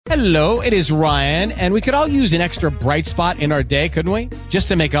Hello, it is Ryan, and we could all use an extra bright spot in our day, couldn't we? Just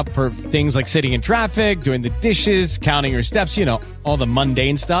to make up for things like sitting in traffic, doing the dishes, counting your steps, you know, all the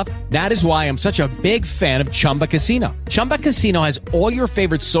mundane stuff. That is why I'm such a big fan of Chumba Casino. Chumba Casino has all your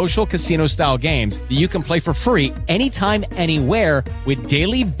favorite social casino-style games that you can play for free anytime, anywhere with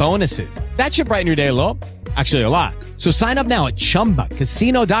daily bonuses. That should brighten your day a little. Actually, a lot. So sign up now at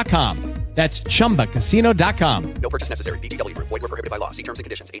ChumbaCasino.com. That's ChumbaCasino.com. No purchase necessary. VGW Group. Void where prohibited by law. See terms and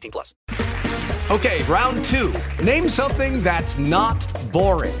conditions. 18+. Okay, round two. Name something that's not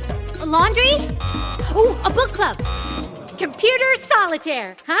boring. A laundry? Ooh, a book club. Computer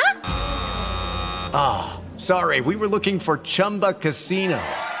solitaire, huh? Ah, sorry. We were looking for Chumba Casino.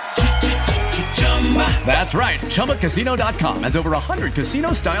 That's right. ChumbaCasino.com has over 100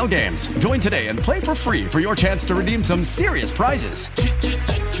 casino-style games. Join today and play for free for your chance to redeem some serious prizes.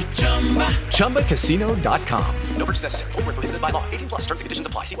 ChumbaCasino.com. No purchase necessary. Void where prohibited by law. 18+. Terms and conditions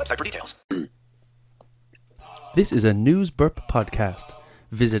apply. See website for details. This is a News Burp podcast.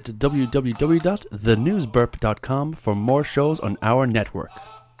 Visit www.thenewsburp.com for more shows on our network.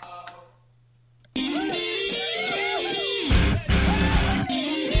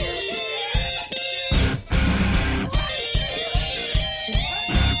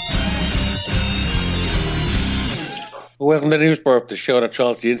 Welcome to News Burp, the show that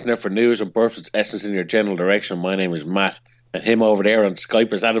trawls the internet for news and burps its essence in your general direction. My name is Matt, and him over there on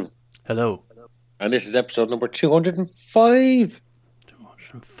Skype is Adam. Hello. And this is episode number 205.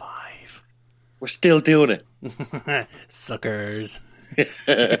 205. We're still doing it. Suckers.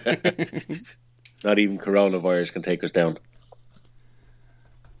 Not even coronavirus can take us down.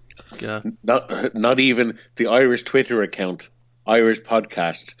 Yeah. Not even the Irish Twitter account, Irish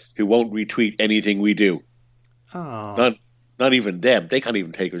Podcast, who won't retweet anything we do. Oh. Not even them. They can't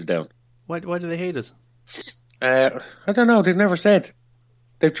even take us down. Why do they hate us? I don't know. They've never said.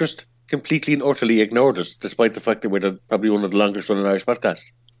 They've just completely and utterly ignored us, despite the fact that we're probably one of the longest running Irish podcasts.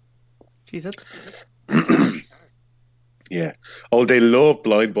 Jeez, that's yeah. Oh, they love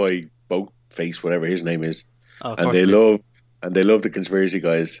Blind Boy Boatface, whatever his name is, and they love the conspiracy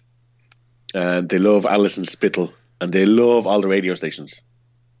guys, and they love Alison Spittle, and they love all the radio stations.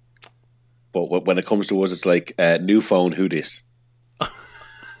 But when it comes to us, it's like new phone, who dis?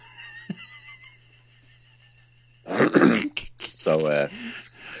 So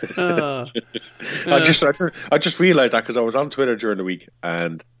I just realised that because I was on Twitter during the week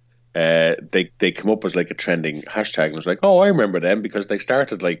and they come up as like a trending hashtag and I was like, oh, I remember them because they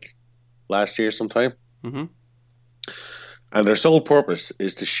started like last year sometime. Mm-hmm. And their sole purpose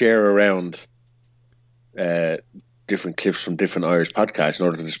is to share around different clips from different Irish podcasts in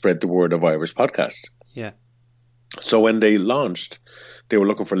order to spread the word of Irish podcasts. Yeah. So when they launched, they were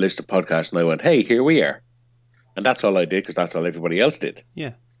looking for a list of podcasts and I went, hey, here we are. And that's all I did because that's all everybody else did.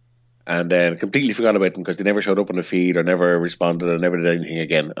 Yeah. And then completely forgot about them because they never showed up on the feed or never responded or never did anything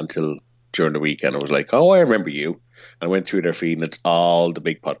again until during the week. And I was like, oh, I remember you. And I went through their feed and it's all the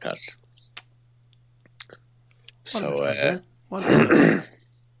big podcasts. What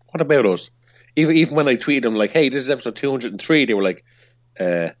about us? Even when I tweeted them like, hey, this is episode 203, they were like,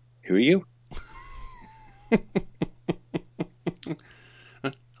 who are you?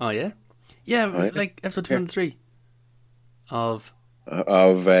 Oh, yeah? Yeah, right. like episode 203 of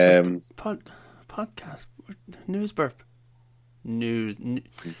podcast News Burp. News.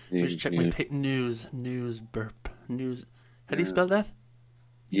 Just check my news burp. News. How do you spell that?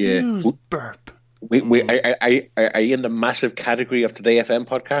 Yeah. News Burp. Are you in the massive category of Today FM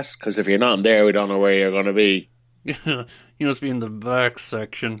podcasts? Because if you're not in there, we don't know where you're going to be. You must be in the back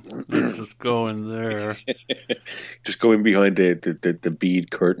section. Let's just go in there. Just go in behind the bead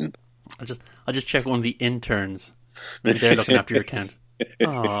curtain. I'll just check one of the interns. Maybe they're looking after your account.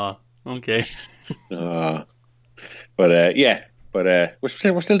 Ah, okay. But we're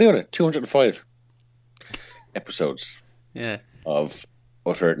still doing it. 205 episodes. Yeah. Of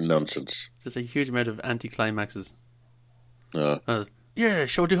utter nonsense. Just a huge amount of anticlimaxes. Oh. Yeah,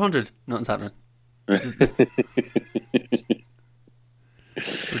 show 200. Nothing's happening. We're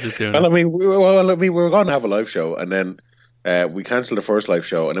just doing it. I mean, we were going to have a live show, and then we cancelled the first live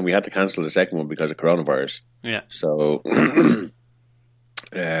show, and then we had to cancel the second one because of coronavirus. Yeah. So,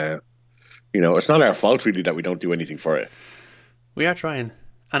 it's not our fault really that we don't do anything for it. We are trying,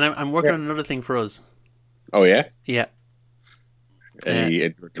 and I'm working on another thing for us. Oh yeah. Yeah. Do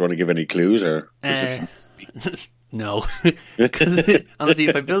you want to give any clues or? No, because honestly,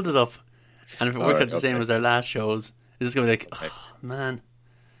 if I build it up and if it works out the same as our last shows, it's just gonna be like, oh man.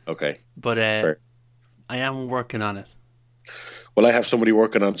 Okay. But Fair. I am working on it. Well, I have somebody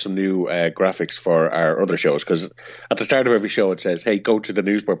working on some new graphics for our other shows, because at the start of every show it says, hey, go to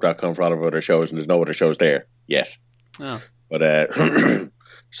thenewsburp.com for all of our other shows, and there's no other shows there yet. Oh. But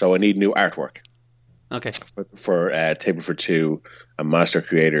so I need new artwork. Okay. For Table for Two and Master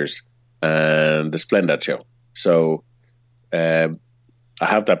Creators and the Splendid show. So I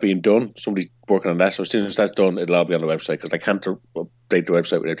have that being done. Somebody's working on that. So as soon as that's done, it'll all be on the website, because I can't update the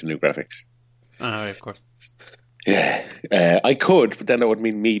website without the new graphics. Oh, right, of course. Yeah, I could, but then that would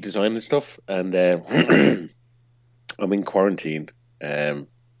mean me designing stuff, and I'm in quarantine. I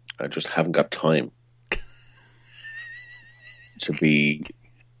just haven't got time to be,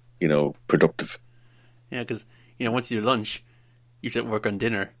 productive. Yeah, because once you do lunch, you should work on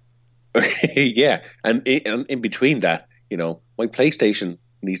dinner. Yeah, and in between that, my PlayStation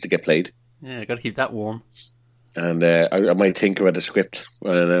needs to get played. Yeah, I got to keep that warm. And I might think about the script. I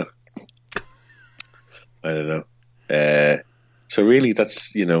don't know. So really,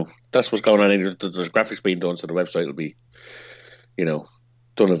 that's what's going on. There's graphics being done, so the website will be, done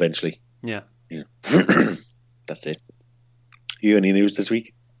eventually. Yeah. That's it. You any news this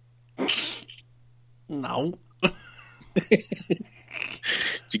week? No. Did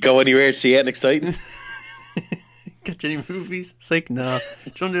you go anywhere? See anything exciting? Catch any movies? It's like, no.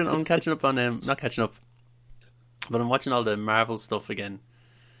 I'm catching up on not catching up, but I'm watching all the Marvel stuff again.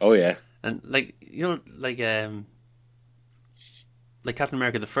 Oh yeah. And like Captain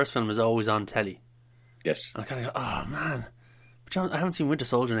America, the first film is always on telly. Yes. And I kind of go, oh man, but I haven't seen Winter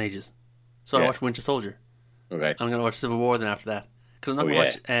Soldier in ages, so I watched Winter Soldier. Okay. And I'm going to watch Civil War then after that, because I'm not going to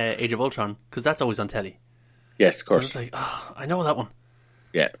watch Age of Ultron, because that's always on telly. Yes, of course. So it's like, I know that one.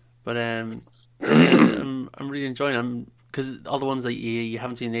 Yeah. But I'm really enjoying them, because all the ones that you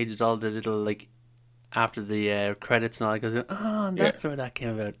haven't seen in ages, all the little like after the credits and all, it goes, and that's where that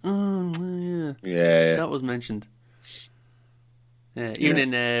came about. Yeah. That was mentioned.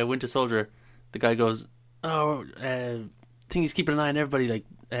 Even in Winter Soldier, the guy goes, think he's keeping an eye on everybody, like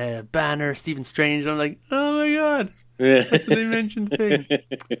Banner, Stephen Strange. And I'm like, oh my god, that's what they mentioned. Thing.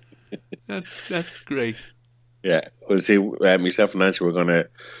 That's great. Yeah, well, see, myself and Nancy, we're going to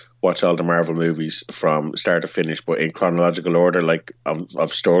watch all the Marvel movies from start to finish, but in chronological order, like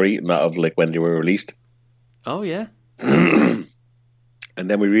of story, not of like when they were released. Oh yeah. And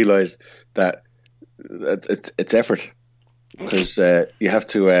then we realised that it's effort, because you have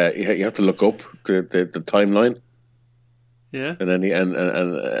to look up the timeline. Yeah. And then and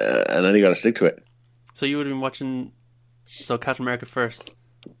then you got to stick to it. So you would have been watching Captain America first,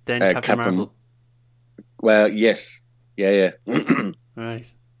 then Captain Marvel. Well, yes, yeah. Right.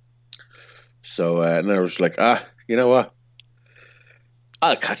 So and I was like, you know what?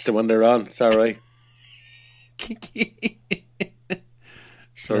 I'll catch them when they're on. It's all right.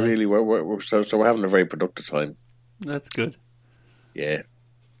 So nice. Really, we're having a very productive time. That's good. Yeah.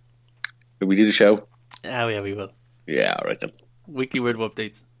 Did we do the show? Oh yeah, we will. Yeah, all right then. Weekly weirdo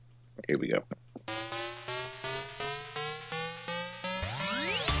updates. Here we go.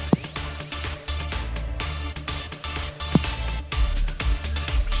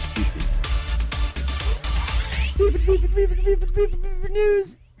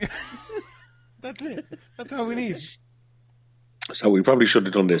 News. That's it. That's all we need. So we probably should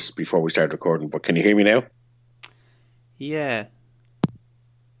have done this before we started recording, but can you hear me now? Yeah.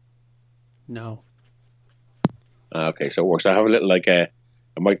 No. Okay, so it works. I have a little like a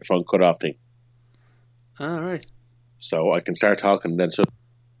microphone cut off thing. All right. So I can start talking, then so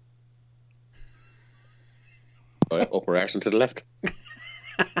upper arse and to the left.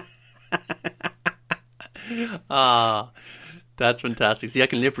 That's fantastic. See, I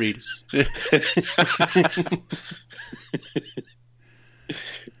can lip read.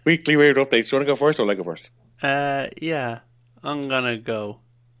 Weekly weird updates. Do you want to go first or will I go first? Yeah, I'm gonna go.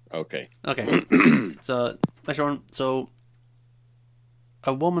 Okay. So,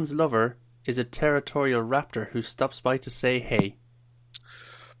 a woman's lover is a territorial raptor who stops by to say hey.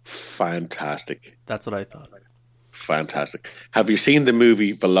 Fantastic. That's what I thought. Fantastic. Have you seen the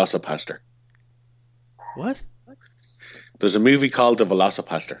movie Velocipaster? What? There's a movie called The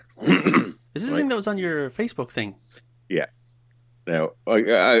Velocipaster. Is this the thing that was on your Facebook thing? Yeah. Now,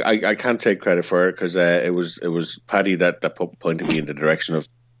 I can't take credit for it, because it was Paddy that pointed me in the direction of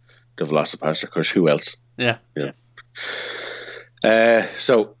The Velocipaster, because who else? Yeah.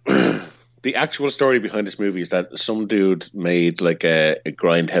 So, the actual story behind this movie is that some dude made like a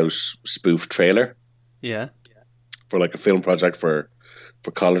Grindhouse spoof trailer. Yeah. For like a film project for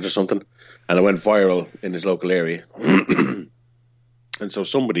college or something. And it went viral in his local area. And so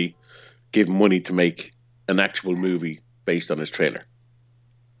somebody gave him money to make an actual movie based on his trailer.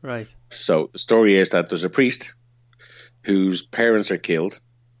 Right. So the story is that there's a priest whose parents are killed,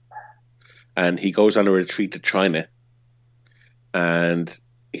 and he goes on a retreat to China, and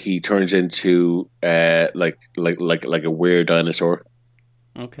he turns into like a weird dinosaur.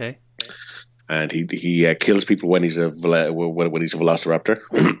 Okay. And he kills people when he's a velociraptor.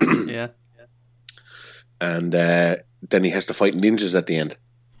 Yeah. And then he has to fight ninjas at the end.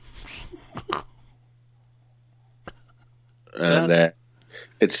 And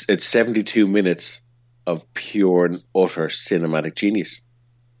it's 72 minutes of pure and utter cinematic genius.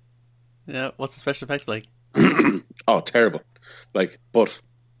 Yeah. What's the special effects like? Oh, terrible! But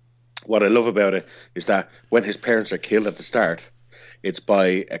what I love about it is that when his parents are killed at the start, it's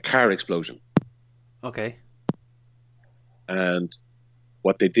by a car explosion. Okay. And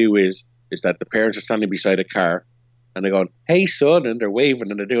what they do is that the parents are standing beside a car, and they're going, "Hey, son," and they're waving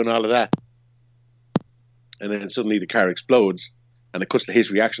and they're doing all of that. And then suddenly the car explodes, and it cuts to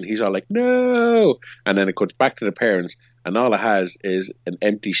his reaction. He's all like, "No!" And then it cuts back to the parents, and all it has is an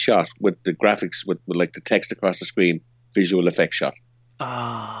empty shot with the graphics, with like the text across the screen, visual effects shot.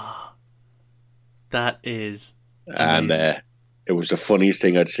 Ah, that is amazing. And it was the funniest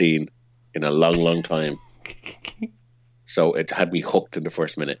thing I'd seen in a long, long time. So it had me hooked in the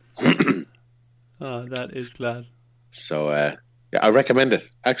first minute. Oh, that is class. So yeah, I recommend it.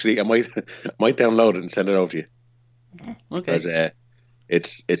 Actually, I might download it and send it over to you. Okay. Because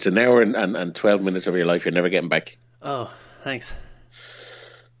it's an hour and 12 minutes of your life you're never getting back. Oh, thanks.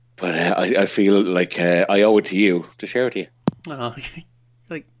 But I feel like I owe it to you to share it to you. Oh,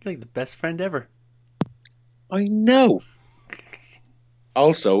 like the best friend ever. I know.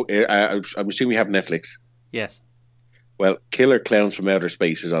 Also, I'm assuming you have Netflix. Yes. Well, Killer Clowns from Outer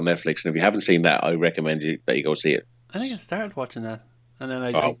Space is on Netflix, and if you haven't seen that, I recommend that you go see it. I think I started watching that, and then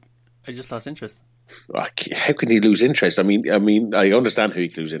I just lost interest. How can you lose interest? I mean, I understand how you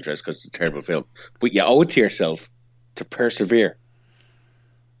can lose interest because it's a terrible film, but you owe it to yourself to persevere.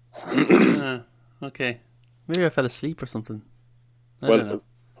 Okay, maybe I fell asleep or something. I don't know.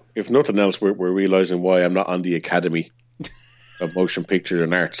 If nothing else, we're realizing why I'm not on the Academy of Motion Picture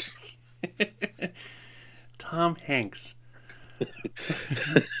and Arts. Tom Hanks.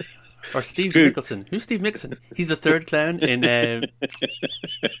 Or Steve Mickelson. Who's Steve Mickelson? He's the third clown in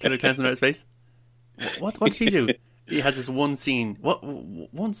Killer Clowns from Outer Space. What did he do? He has this one scene. What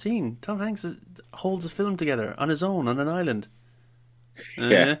one scene? Tom Hanks holds a film together on his own on an island.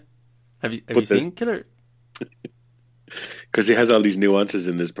 Yeah. Have you seen Killer? Because he has all these nuances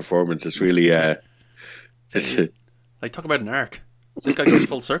in his performance. It's really like, talk about an arc. This guy goes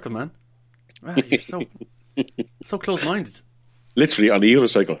full circle, man. Wow, you're so close-minded. Literally on a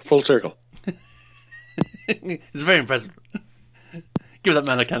unicycle, full circle. It's very impressive. Give that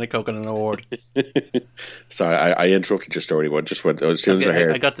man a can of Coke and an award. Sorry, I interrupted your story. As soon as I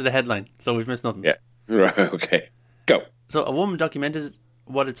heard. I got to the headline, so we've missed nothing. Yeah, right. Okay, go. So a woman documented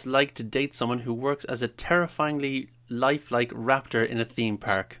what it's like to date someone who works as a terrifyingly lifelike raptor in a theme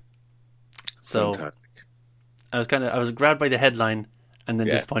park. So fantastic. I was grabbed by the headline and then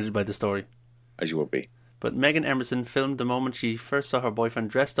disappointed by the story. As you would be. But Megan Emerson filmed the moment she first saw her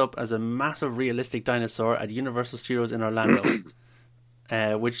boyfriend dressed up as a massive realistic dinosaur at Universal Studios in Orlando,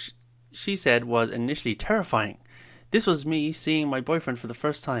 which she said was initially terrifying. This was me seeing my boyfriend for the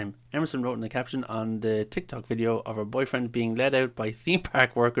first time. Emerson wrote in the caption on the TikTok video of her boyfriend being led out by theme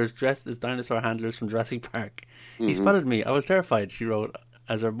park workers dressed as dinosaur handlers from Jurassic Park. Mm-hmm. He spotted me. I was terrified, she wrote,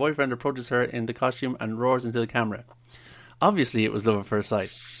 as her boyfriend approaches her in the costume and roars into the camera. Obviously, it was love at first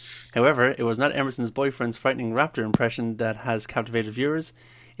sight. However, it was not Emerson's boyfriend's frightening raptor impression that has captivated viewers.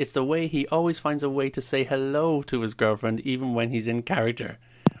 It's the way he always finds a way to say hello to his girlfriend, even when he's in character.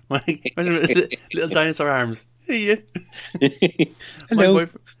 Little dinosaur arms. Hey, hello.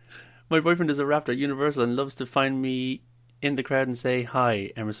 My boyfriend is a raptor at Universal and loves to find me in the crowd and say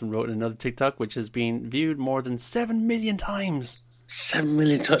hi, Emerson wrote in another TikTok, which has been viewed more than 7 million times. 7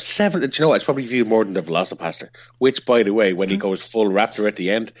 million times. 7. Do you know what? It's probably viewed more than the Velocipaster. Which, by the way, when he goes full raptor at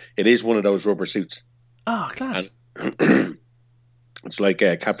the end, it is one of those rubber suits. Ah, class. And it's like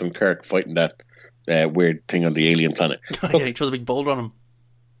Captain Kirk fighting that weird thing on the alien planet. Yeah, he throws a big boulder on him.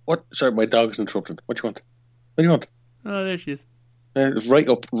 What? Sorry, my dog is interrupting. What do you want? What do you want? Oh, there she is. It's right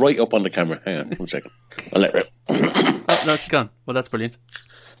up on the camera. Hang on, 1 second. I'll let her out. Oh, no, she's gone. Well, that's brilliant.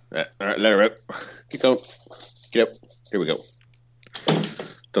 All right, let her out. Keep going. Get up. Here we go.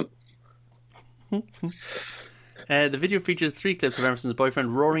 Done. The video features 3 clips of Emerson's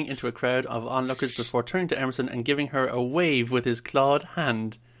boyfriend roaring into a crowd of onlookers before turning to Emerson and giving her a wave with his clawed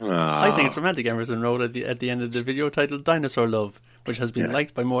hand. Aww. I think it's romantic, Emerson wrote at the end of the video titled Dinosaur Love, which has been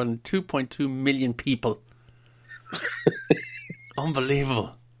liked by more than 2.2 million people.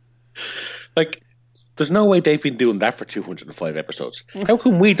 Unbelievable. Like, There's no way they've been doing that for 205 episodes. How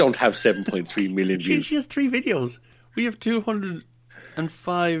come we don't have 7.3 million views? She has 3 videos. We have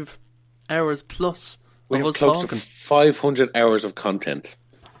 205 hours plus We of have us close talking. to 500 hours of content.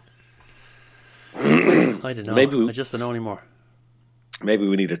 I don't know. I just don't know anymore. Maybe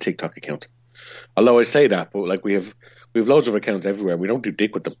we need a TikTok account. Although I say that, but like we have loads of accounts everywhere. We don't do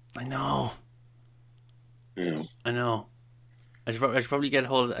dick with them. I know. You know. I know. I should probably get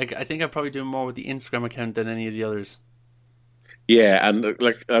hold of it. I think I'm probably doing more with the Instagram account than any of the others. Yeah, and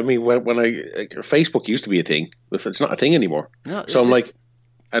like I mean, when Facebook used to be a thing, if it's not a thing anymore. No, So I'm like,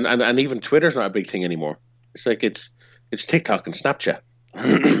 and even Twitter's not a big thing anymore. It's like it's TikTok and Snapchat.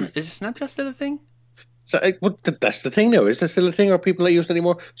 Is Snapchat still a thing? So that's the thing now. Is there still a thing? Are people not using it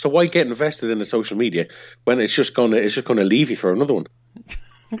anymore? So why get invested in the social media when it's just gonna leave you for another one?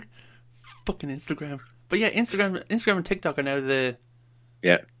 Fucking Instagram. But yeah, Instagram and TikTok are now the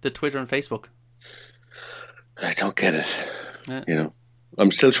Twitter and Facebook. I don't get it. Yeah. You know,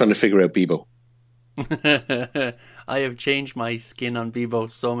 I'm still trying to figure out Bebo. I have changed my skin on Bebo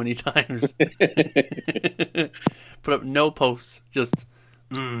so many times. Put up no posts, just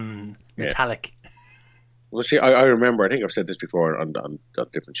metallic. Well, see, I remember. I think I've said this before on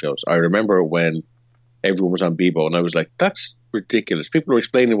different shows. I remember when everyone was on Bebo, and I was like, "That's ridiculous." People were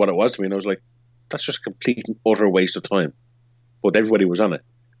explaining what it was to me, and I was like, "That's just a complete and utter waste of time." But everybody was on it,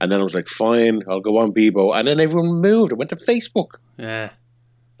 and then I was like, "Fine, I'll go on Bebo," and then everyone moved and went to Facebook. Yeah.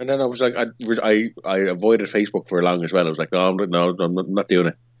 And then I was like, I avoided Facebook for long as well. I was like, no, I'm not doing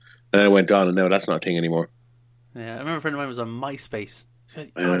it. And then I went on, and now that's not a thing anymore. Yeah, I remember a friend of mine was on MySpace. She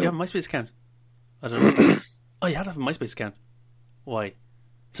said, do you have a MySpace account? I don't know what that is. Oh, you have to have a MySpace account. Why?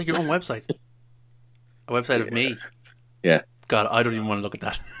 It's like your own website. A website of me. Yeah. God, I don't even want to look at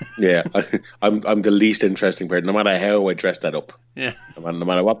that. Yeah, I'm the least interesting person. No matter how I dress that up. Yeah. No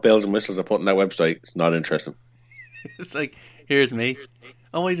matter what bells and whistles I put on that website, it's not interesting. It's like, here's me.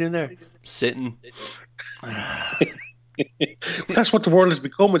 Oh, what are you doing there? Sitting. That's what the world has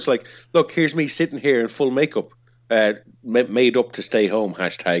become. It's like, look, here's me sitting here in full makeup, made up to stay home,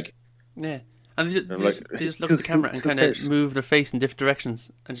 hashtag. Yeah. And they just look at the camera and kind of move their face in different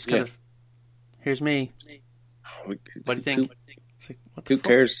directions and just kind of, here's me. What do you think? It's like, what the Who fuck?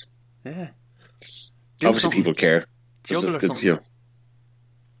 cares? Yeah. Obviously, people care. Juggle or something.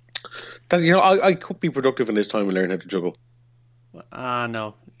 I could be productive in this time and learn how to juggle.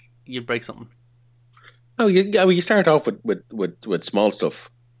 No. You'd break something. Oh, you start off with small stuff.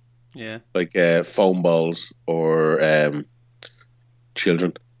 Yeah. Like foam balls or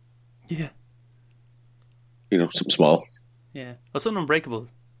children. Yeah. You know, something small. Yeah. Well, something unbreakable.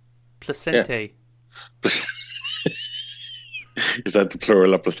 Placentae. Yeah. Is that the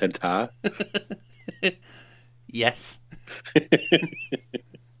plural of placenta? Yes.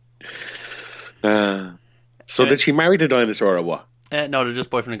 So did she marry the dinosaur or what? No, they're just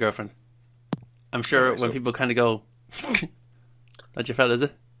boyfriend and girlfriend. I'm sure when people kind of go, "That's your fella, is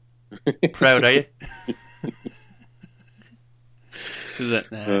it? Proud, are you?" Is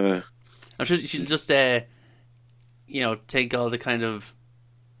it? Nah. I'm sure she'll just, take all the kind of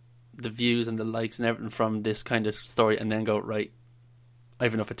the views and the likes and everything from this kind of story, and then go, right, I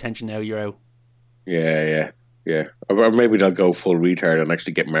have enough attention now. You're out. Yeah. Or maybe they'll go full retard and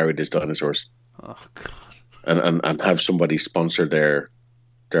actually get married as dinosaurs. Oh God. And have somebody sponsor their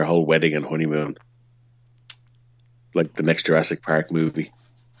whole wedding and honeymoon, like the next Jurassic Park movie.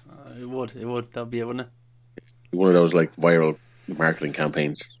 It would. That'd be it, wouldn't it? One of those like viral marketing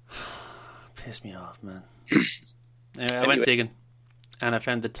campaigns. Piss me off, man. Anyway, I went digging, and I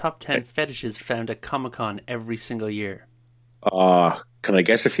found the top 10 fetishes found at Comic-Con every single year. Can I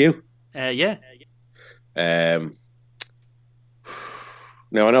guess a few? Yeah.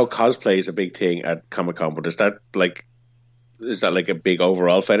 Now I know cosplay is a big thing at Comic-Con, but is that like a big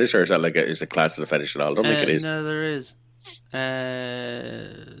overall fetish, or is it classed as a fetish at all? I don't think it is. No, there is.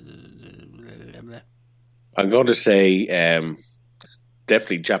 I'm going to say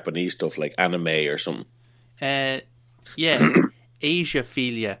definitely Japanese stuff like anime or something. Yeah,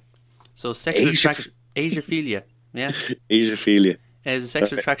 Asiaphilia. So sexual attraction. Asiaphilia. Yeah. Asiaphilia is a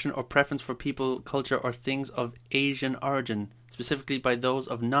sexual attraction or preference for people, culture, or things of Asian origin, specifically by those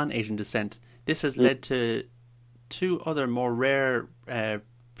of non-Asian descent. This has led to two other more rare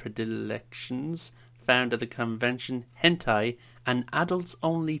predilections found at the convention: hentai and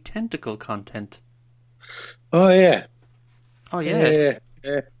adults-only tentacle content. Oh yeah. Yeah.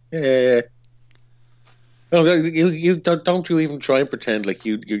 No, you don't you even try and pretend like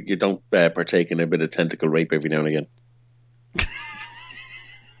you don't partake in a bit of tentacle rape every now and again.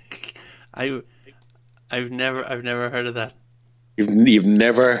 I've never heard of that. You've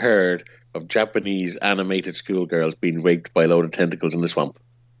never heard of Japanese animated schoolgirls being raped by a load of tentacles in the swamp.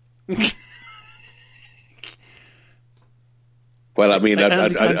 Well, I mean, by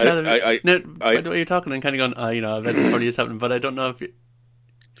the way you're talking and kind of going, I bet this probably is happening, but I don't know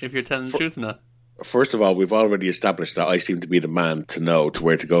if you're telling the truth or not. First of all, we've already established that I seem to be the man to know to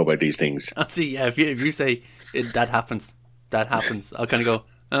where to go about these things. I see. Yeah, if you say that happens, I'll kind of go,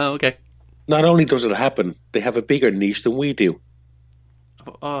 oh, okay. Not only does it happen, they have a bigger niche than we do.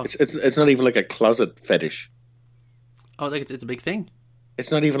 Oh, it's not even like a closet fetish. Oh, like it's a big thing.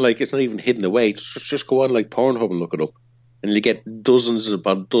 It's not even hidden away. Just go on like Pornhub and look it up, and you get dozens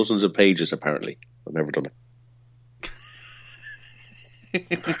upon dozens of pages. Apparently, I've never done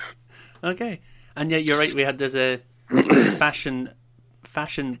it. Okay, and yet you're right. There's a fashion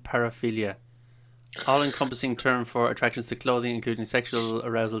paraphilia, all-encompassing term for attractions to clothing, including sexual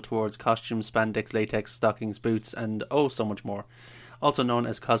arousal towards costumes, spandex, latex, stockings, boots, and so much more. Also known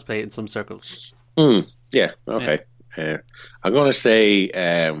as cosplay in some circles. Yeah. Okay. Yeah. I'm going to say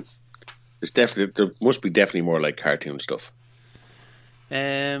there must be definitely more like cartoon stuff.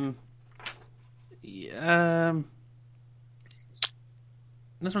 This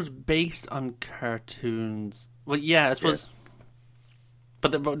one's based on cartoons. Well, yeah, I suppose. Yeah.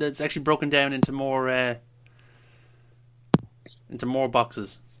 But it's actually broken down into more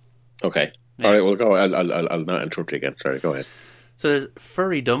boxes. Okay. Yeah. All right. Well, go. I'll not interrupt you again. Sorry. Go ahead. So there's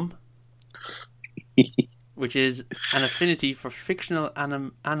furrydom, which is an affinity for fictional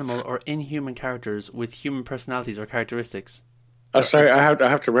animal or inhuman characters with human personalities or characteristics. Sorry, I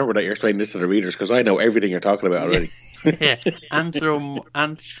have to remember that you're explaining this to the readers because I know everything you're talking about already. Yeah,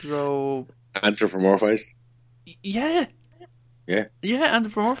 anthropomorphized. Yeah,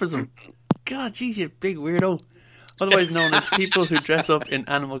 anthropomorphism. God, jeez, you big weirdo. Otherwise known as people who dress up in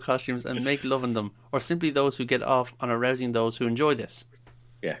animal costumes and make love in them, or simply those who get off on arousing those who enjoy this.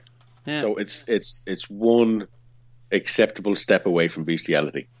 Yeah. So it's one acceptable step away from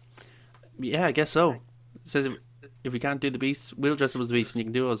bestiality. Yeah, I guess so. It says if we can't do the beasts, we'll dress up as the beasts and you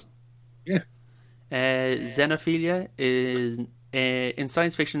can do us. Yeah. Xenophilia is in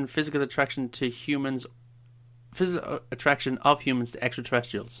science fiction physical attraction of humans to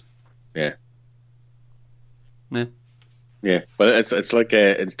extraterrestrials. Yeah. Yeah. Yeah, but it's like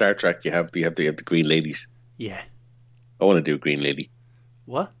in Star Trek you have the green ladies. Yeah. I want to do a green lady.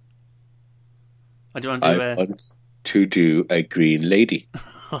 What? What do you want to do? I want to do a green lady.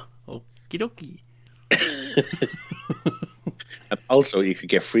 Okie dokie. And also, you could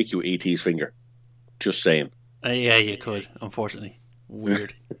get freaky with E.T.'s finger. Just saying. Yeah, you could. Unfortunately,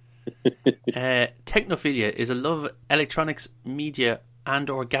 weird. Technophilia is a love of electronics, media,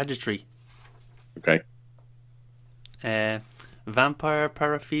 and/or gadgetry. Okay. Vampire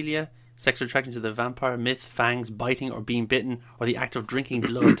paraphilia, sexual attraction to the vampire myth, fangs, biting, or being bitten, or the act of drinking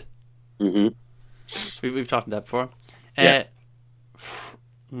blood. Mm-hmm. We've talked about that before. Yeah.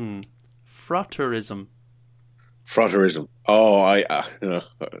 Frotterism. Frotterism. Oh, I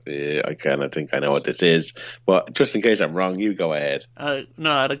kind of think I know what this is, but just in case I'm wrong, you go ahead.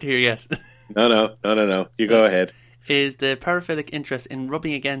 No, I'd like to hear yes. No. You go ahead. Is the paraphilic interest in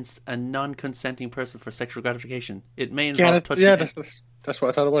rubbing against a non-consenting person for sexual gratification. It may involve touching. Yeah, that's what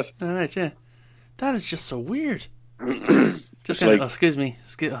I thought it was. All right, yeah. That is just so weird. Just kind of, excuse me.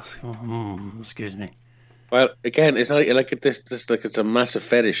 Excuse me. Well, again, it's not like this like it's a massive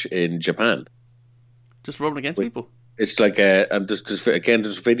fetish in Japan. Just rubbing against people. It's like and there's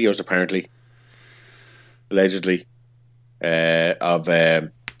videos apparently, allegedly, of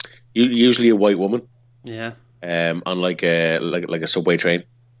usually a white woman. Yeah. On like a subway train.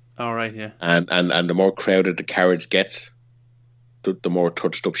 All right, yeah. And the more crowded the carriage gets, the more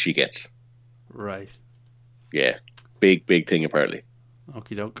touched up she gets. Right. Yeah. Big thing apparently.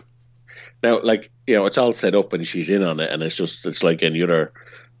 Okie doke. Now, it's all set up and she's in on it, and it's like any other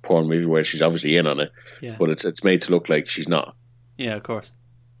porn movie where she's obviously in on it, yeah. But it's made to look like she's not. Yeah, of course.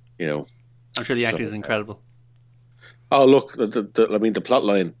 I'm sure the acting is incredible. Oh, look, the plot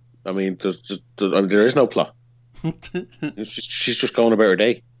line. There is no plot. She's just going about her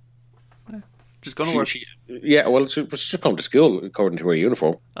day. Just going to work. She's just going to school according to her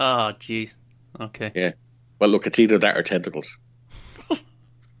uniform. Oh, jeez. Okay. Yeah. Well, look, it's either that or tentacles.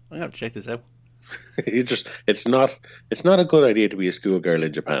 I have to check this out. It's not a good idea to be a schoolgirl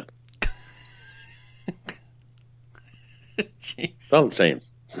in Japan. Jeez. All I'm saying.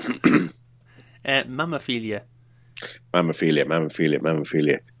 Mammophilia.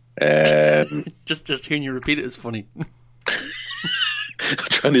 Mammophilia. Just hearing you repeat it is funny. I'm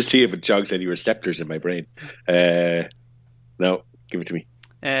trying to see if it jogs any receptors in my brain. No, give it to me.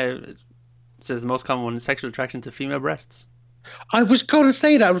 It says the most common one is sexual attraction to female breasts. I was going to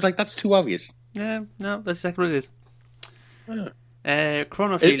say that. I was like, that's too obvious. Yeah, no, that's exactly what it is.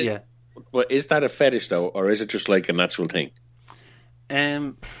 Chronophilia. But is that a fetish though, or is it just like a natural thing?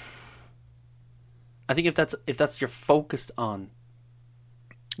 I think if that's you're focused on,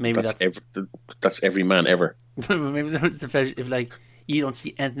 maybe that's every man ever. Maybe that's the fetish. If like you don't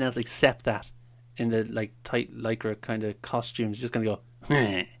see anything else except that in the like tight lycra kind of costumes, you're just gonna go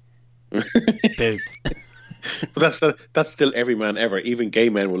boobs. But that's still every man ever. Even gay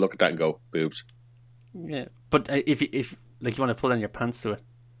men will look at that and go boobs. Yeah, but if like you want to pull down your pants to it.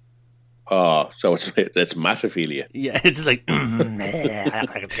 Oh, so it's matophilia. Yeah, it's just like.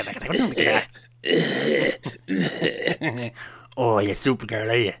 Oh, you're Supergirl,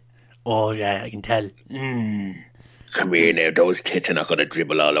 are you? Oh, yeah, I can tell. Come here now, those tits are not going to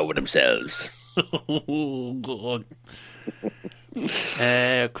dribble all over themselves. Oh, God.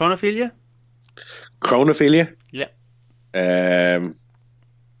 Chronophilia? Chronophilia? Yeah.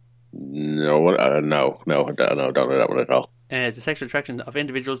 No, don't know that one at all. It's a sexual attraction of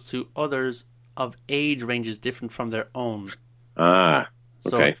individuals to others of age ranges different from their own. Ah,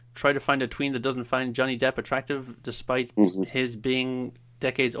 okay. So try to find a tween that doesn't find Johnny Depp attractive despite his being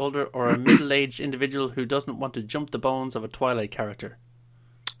decades older, or a middle-aged individual who doesn't want to jump the bones of a Twilight character.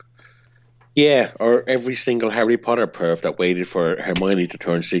 Yeah, or every single Harry Potter perv that waited for Hermione to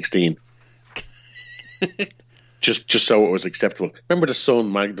turn 16. Just so it was acceptable. Remember the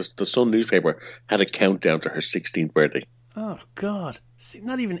Sun newspaper had a countdown to her 16th birthday. Oh, God.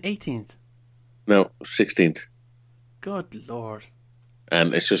 Not even 18th. No, 16th. Good Lord.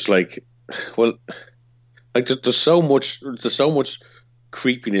 And it's just like, well, like there's so much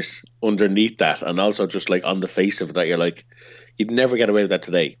creepiness underneath that, and also just like on the face of it that you're like, you'd never get away with that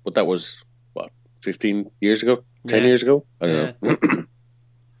today. But that was, what, 15 years ago? 10 years ago? I don't know.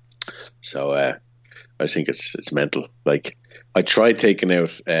 So, I think it's mental. Like, I tried taking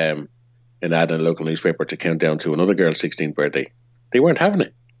out an ad in a local newspaper to count down to another girl's 16th birthday. They weren't having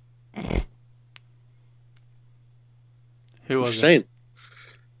it. Who was it? Saying.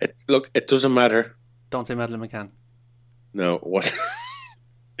 Look, it doesn't matter. Don't say Madeleine McCann. No, what?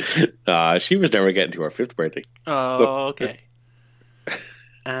 She was never getting to her 5th birthday. Oh, okay.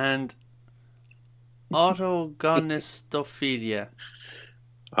 And autogonistophilia.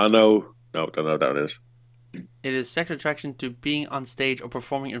 I know. No, don't know what that is. It is sexual attraction to being on stage or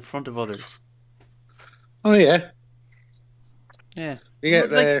performing in front of others. Oh, yeah. Yeah. Yeah.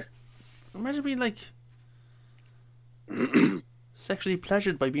 Like, imagine being like sexually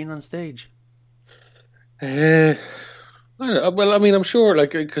pleasured by being on stage. Well, I mean, I'm sure,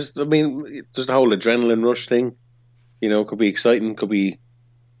 like, because I mean, there's the whole adrenaline rush thing. You know, could be exciting, could be,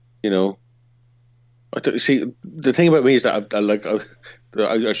 you know. See, the thing about me is that I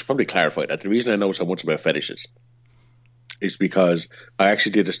should probably clarify that the reason I know so much about fetishes is because I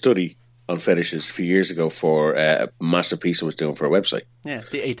actually did a study on fetishes a few years ago for a massive piece I was doing for a website. Yeah,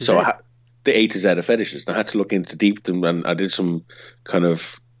 the A to Z. The A to Z of fetishes. And I had to look into deep them, and I did some kind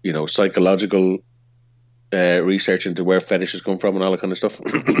of, you know, psychological research into where fetishes come from and all that kind of stuff.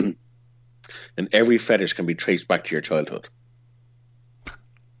 And every fetish can be traced back to your childhood.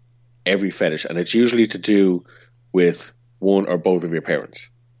 Every fetish, and it's usually to do with one or both of your parents.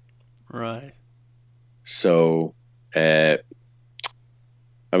 Right. So, I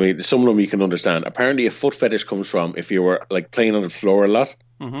mean, some of them you can understand. Apparently, a foot fetish comes from if you were like playing on the floor a lot,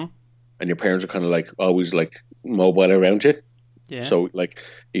 and your parents are kind of like always like mobile around you. Yeah. So, like,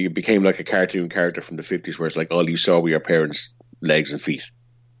 you became like a cartoon character from the 50s, where it's like all you saw were your parents' legs and feet.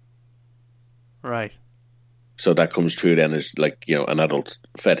 Right. So that comes true then as, like, you know, an adult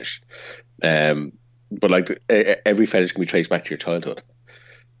fetish. But like every fetish can be traced back to your childhood.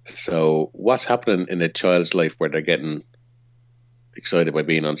 So what's happening in a child's life where they're getting excited by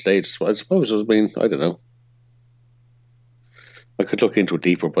being on stage? Well, I suppose, I mean, I don't know. I could look into it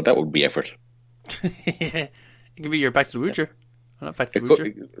deeper, but that would be effort. It could be your Back to the Future. Not Back to the Future.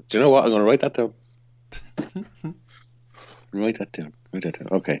 Do you know what? I'm going to write that down. Write that down.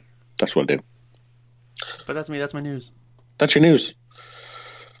 Okay. That's what I'll do. But that's me. That's my news. That's your news.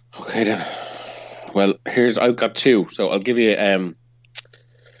 Okay then. Well, I've got two, so I'll give you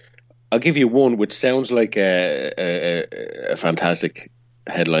one which sounds like a fantastic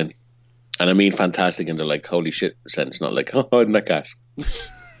headline, and I mean fantastic in the like holy shit sense, not like oh isn't that gas.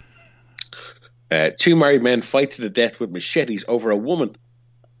 Two married men fight to the death with machetes over a woman.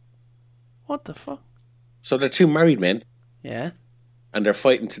 What the fuck? So they're two married men. Yeah. And they're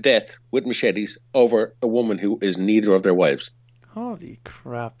fighting to death with machetes over a woman who is neither of their wives. Holy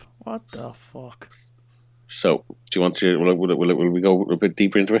crap. What the fuck? So, do you want to, will we go a bit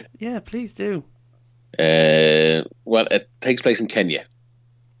deeper into it? Yeah, please do. Well, it takes place in Kenya.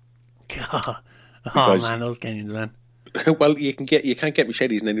 God. Oh man, those Kenyans, man. Well, you can't get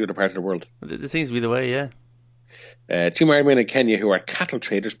machetes in any other part of the world. This seems to be the way, yeah. Two married men in Kenya who are cattle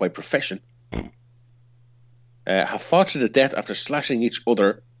traders by profession have fought to the death after slashing each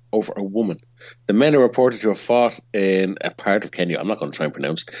other over a woman. The men are reported to have fought in a part of Kenya I'm not going to try and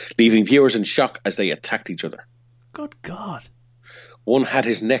pronounce, leaving viewers in shock as they attacked each other. Good God. One had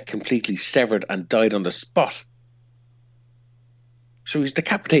his neck completely severed and died on the spot. So he's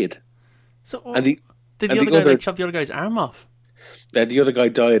decapitated. So and did the other guy chop the other guy's arm off? The other guy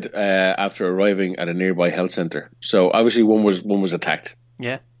died after arriving at a nearby health centre. So obviously one was attacked.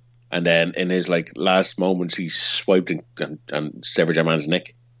 Yeah. And then in his last moments he swiped and severed your man's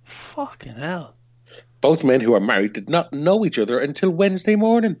neck. Fucking hell. Both men who are married did not know each other until Wednesday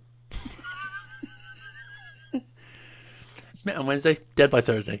morning. Met on Wednesday, dead by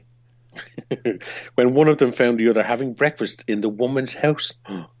Thursday. When one of them found the other having breakfast in the woman's house.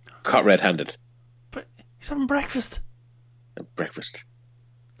 Caught red-handed. But he's having breakfast. Breakfast.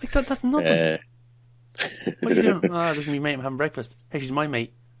 Like that's nothing. What are you doing? Oh, doesn't mean mate, I'm having breakfast. Hey, she's my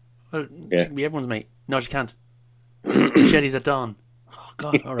mate. Well, she can be everyone's mate. No, she can't. Machetes at dawn. Oh,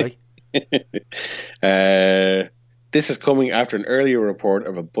 God, all right. This is coming after an earlier report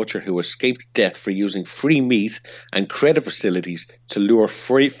of a butcher who escaped death for using free meat and credit facilities to lure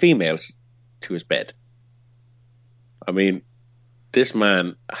free females to his bed. I mean, this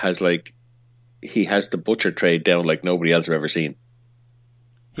man has he has the butcher trade down like nobody else I've ever seen.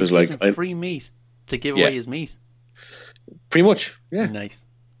 He's using free meat to give away his meat. Pretty much, yeah. Nice.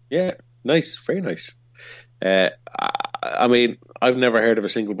 Yeah, nice, very nice. I mean, I've never heard of a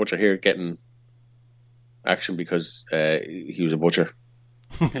single butcher here getting action because he was a butcher.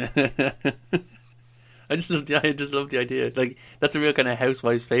 I just love the idea. Like, that's a real kind of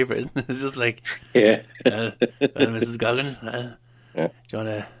housewife's favourite, isn't it? It's just like, Mrs. Goggins, do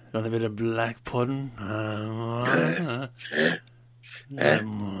you want a bit of black pudding?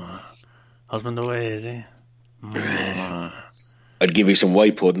 Husband away, is he? I'd give you some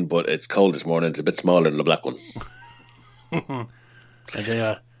white pudding, but it's cold this morning. It's a bit smaller than the black one. And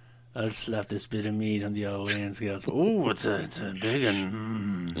they I'll slap this bit of meat on the old weighing scales. Oh, it's a big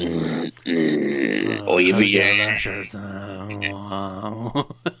one. Oh, you have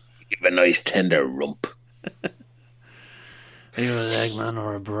a nice tender rump. Are you a leg man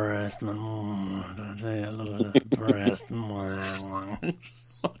or a breast man? I love the breast more.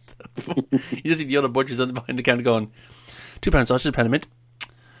 What the fuck? You just see the other butchers behind the counter going, £2 sausage, £1 mint.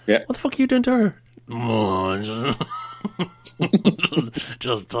 Yeah. What the fuck are you doing to her?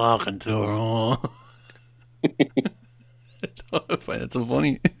 Just talking to her. I find it so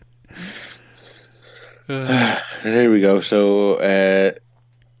funny. There we go. So, so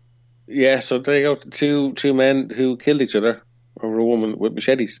there you go. Two men who killed each other over a woman with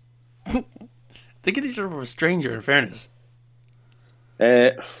machetes. They killed each other over a stranger, in fairness.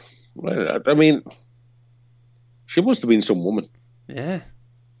 Well, I mean, she must have been some woman. Yeah.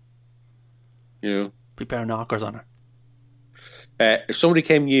 You know. Big pair of knockers on her. If somebody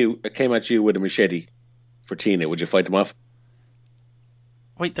came at you with a machete for Tina, would you fight them off?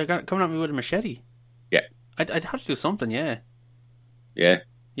 Wait, they're coming at me with a machete? Yeah. I'd have to do something, yeah. Yeah?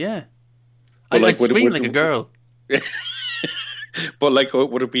 Yeah. But I'd scream like a girl. But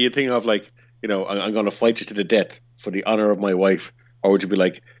would it be a thing of I'm going to fight you to the death for the honour of my wife? Or would you be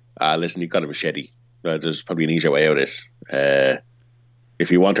like, listen, you've got a machete. There's probably an easier way out of this.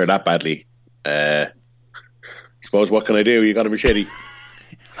 If you want her that badly, suppose what can I do? You got a machete.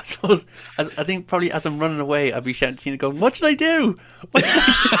 I suppose, I think probably as I'm running away, I'd be shouting to Tina going, what should I do? What should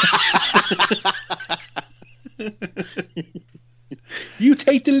I do? You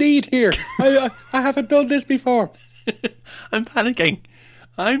take the lead here. I haven't done this before. I'm panicking.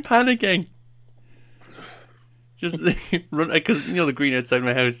 Just run, because the green outside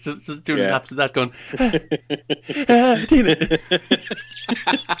my house, just doing laps of that, going, Tina.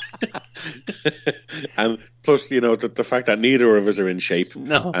 And plus, the fact that neither of us are in shape,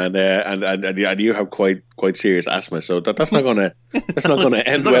 no, and you have quite serious asthma, so that's not gonna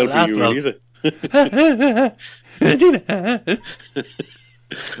end well for you, really, is it?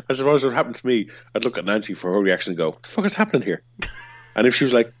 I suppose what happened to me, I'd look at Nancy for her reaction and go, "What the fuck is happening here?" And if she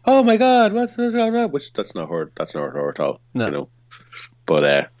was like, "Oh my God, what's that?" Which that's not her at all, no.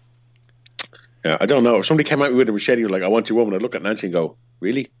 But I don't know. If somebody came at me with a machete, like, "I want your woman," I'd look at Nancy and go,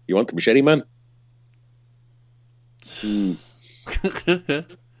 "Really? You want the machete, man?" Well,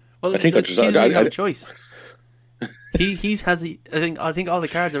 I think she doesn't really have a choice. He has the. I think all the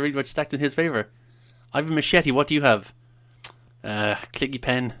cards are really much stacked in his favour. I have a machete. What do you have? Clicky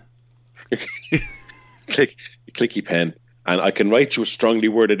pen. clicky pen, and I can write you a strongly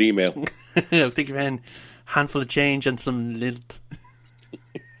worded email. Clicky pen, handful of change, and some lint.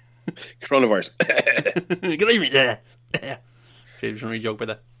 Coronavirus. Good evening. Yeah. There's a joke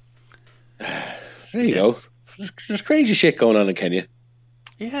about that. There you go. There's crazy shit going on in Kenya.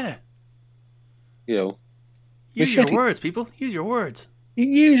 Yeah. You know. Use your words, people. Use your words.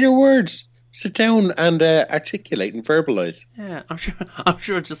 Use your words. Sit down and articulate and verbalise. Yeah, I'm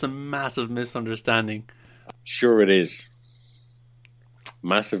sure it's just a massive misunderstanding. I'm sure it is.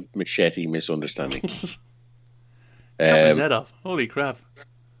 Massive machete misunderstanding. Cut his head off. Holy crap.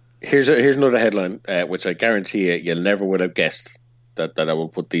 Here's another headline, which I guarantee you'll never would have guessed that I will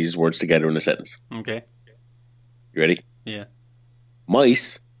put these words together in a sentence. Okay. You ready? Yeah.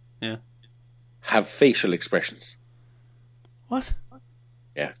 Mice Yeah. have facial expressions. What?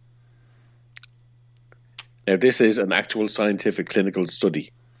 Yeah. Now, this is an actual scientific clinical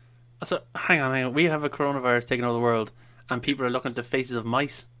study. So, hang on. We have a coronavirus taking over the world, and people are looking at the faces of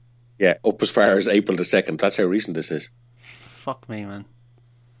mice? Yeah, up as far as April the 2nd. That's how recent this is. Fuck me, man.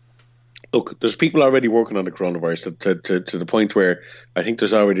 Look, there's people already working on the coronavirus to the point where I think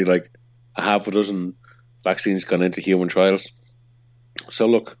there's already like a half a dozen vaccines gone into human trials. So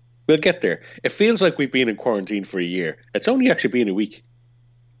look, we'll get there. It feels like we've been in quarantine for a year. It's only actually been a week.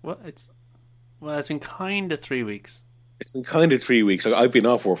 What? It's been kind of 3 weeks. It's been kind of 3 weeks. Like, I've been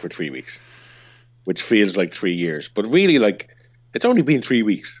off work for 3 weeks, which feels like 3 years. But really, like, it's only been 3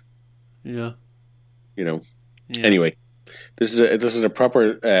 weeks. Yeah. You know. Yeah. Anyway, this is a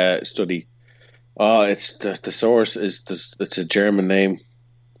proper study. It's the source is it's a German name.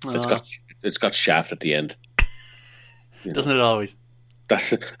 It's got shaft at the end. Doesn't it always?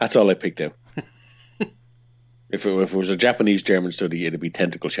 That's all I picked out. If it was a Japanese German study, it'd be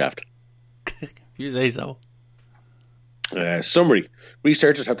tentacle shaft. You say so. Summary.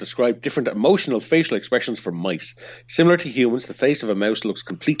 Researchers have described different emotional facial expressions for mice. Similar to humans, the face of a mouse looks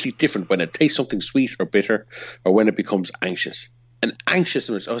completely different when it tastes something sweet or bitter, or when it becomes anxious. An anxious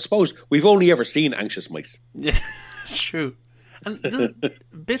mouse. I suppose we've only ever seen anxious mice. Yeah, it's true. And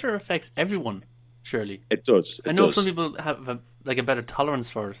bitter affects everyone, surely. It does. I know some people have a better tolerance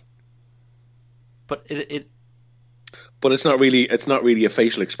for it, but it. But it's not really a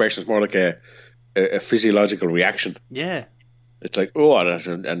facial expression. It's more like a physiological reaction. Yeah. It's like,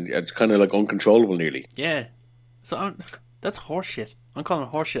 and it's kind of like uncontrollable nearly. Yeah. So that's horseshit. I'm calling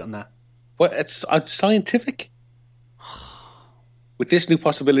it horseshit on that. But it's scientific. With this new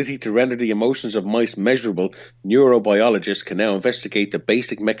possibility to render the emotions of mice measurable, neurobiologists can now investigate the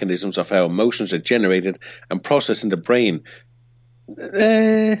basic mechanisms of how emotions are generated and processed in the brain.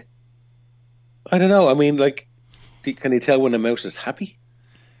 I don't know. I mean, like, can you tell when a mouse is happy?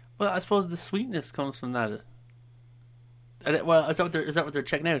 Well, I suppose the sweetness comes from that. Well, is that what they're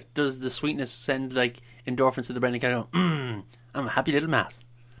checking out? Does the sweetness send like endorphins to the brain and kind of go, I'm a happy little mouse?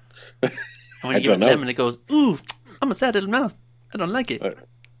 And when you give it lemon, it goes, ooh, I'm a sad little mouse. I don't like it.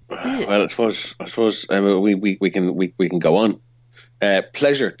 Well, I suppose we can go on.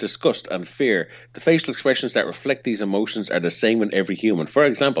 Pleasure, disgust, and fear. The facial expressions that reflect these emotions are the same in every human. For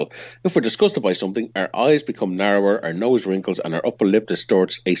example, if we're disgusted by something, our eyes become narrower, our nose wrinkles, and our upper lip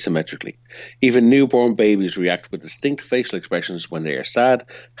distorts asymmetrically. Even newborn babies react with distinct facial expressions when they are sad,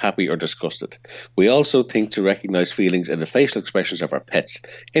 happy, or disgusted. We also think to recognize feelings in the facial expressions of our pets.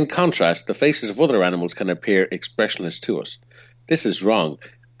 In contrast, the faces of other animals can appear expressionless to us. This is wrong,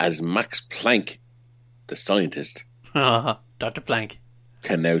 as Max Planck, the scientist, Dr. Planck,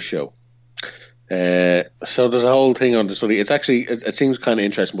 can now show. So there's a whole thing on the study. It's actually it seems kind of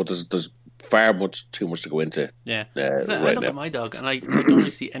interesting, but there's far too much to go into. Yeah, right I look at my dog and I don't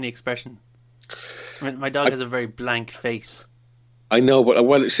really see any expression. I mean, my dog has a very blank face. I know, but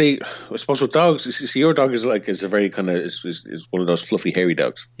well, see, I suppose with dogs, see, your dog is a very kind of is one of those fluffy, hairy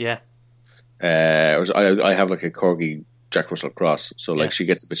dogs. Yeah. I have like a corgi Jack Russell Cross, so like she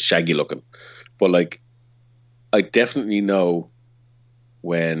gets a bit shaggy looking, but like I definitely know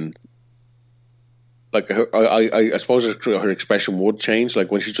when, like I suppose her expression would change. Like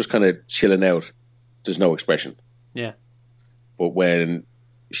when she's just kind of chilling out, there's no expression. Yeah. But when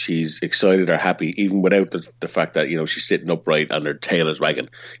she's excited or happy, even without the fact that she's sitting upright and her tail is wagging,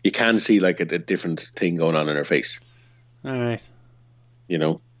 you can see like a different thing going on in her face. All right.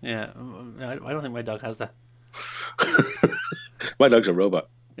 Yeah, I don't think my dog has that. My dog's a robot.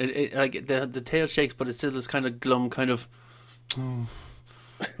 It like the tail shakes, but it's still this kind of glum kind of. Oh,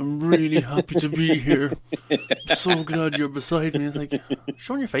 I'm really happy to be here. I'm so glad you're beside me. It's like,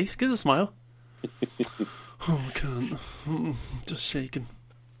 show on your face, give us a smile. Oh, I can't. Just shaking.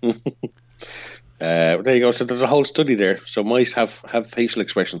 There you go. So there's a whole study there. So mice have facial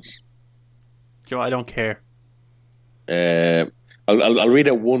expressions. Joe, I don't care. I'll read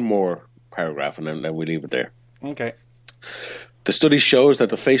out one more paragraph and then we'll leave it there. Okay. The study shows that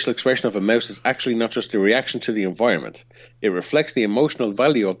the facial expression of a mouse is actually not just a reaction to the environment. It reflects the emotional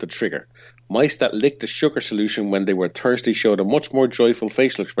value of the trigger. Mice that licked a sugar solution when they were thirsty showed a much more joyful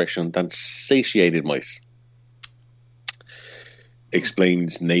facial expression than satiated mice.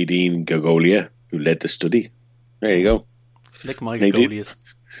 Explains Nadine Gagolia, who led the study. There you go. Lick my Gagolias.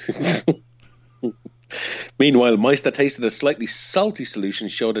 Meanwhile, mice that tasted a slightly salty solution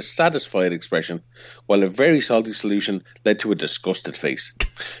showed a satisfied expression, while a very salty solution led to a disgusted face.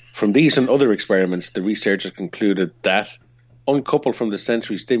 From these and other experiments, the researchers concluded that, uncoupled from the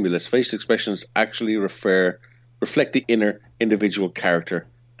sensory stimulus, facial expressions actually reflect the inner individual character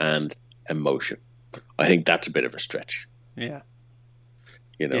and emotion. I think that's a bit of a stretch. Yeah.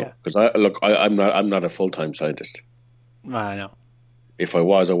 You know, because I'm not a full-time scientist. I know. If I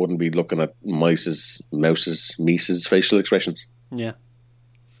was, I wouldn't be looking at mouse's facial expressions. Yeah.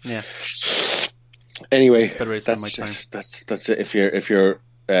 Anyway, better ways to spend my time. That's it. If you're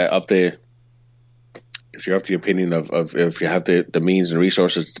of the opinion of if you have the means and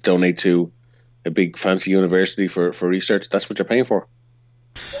resources to donate to a big fancy university for research, that's what you're paying for.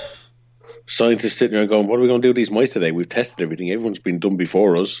 Scientists sitting there going, "What are we going to do with these mice today? We've tested everything. Everyone's been done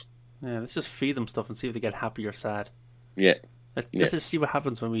before us." Yeah, let's just feed them stuff and see if they get happy or sad. Yeah. Let's just see what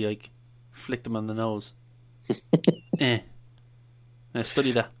happens when we flick them on the nose. Now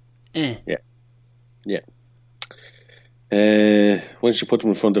study that. Yeah. Once you put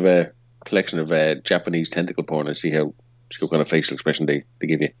them in front of a collection of Japanese tentacle porn and see what kind of facial expression they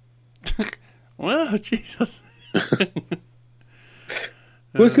give you. Wow, Jesus.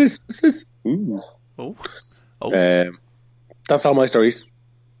 What's this? Ooh. Oh. That's all my stories.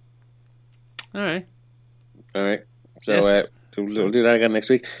 All right. So we'll do that again next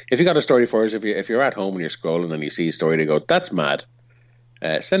week. If you got a story for us, if you're at home and you're scrolling and you see a story to go, that's mad,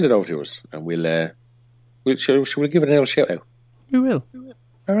 send it over to us and should we give it a little shout out? We will.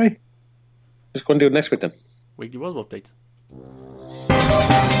 All right. Just go and do it next week then. Weekly World updates.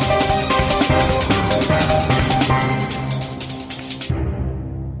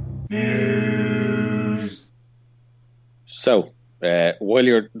 News. So, while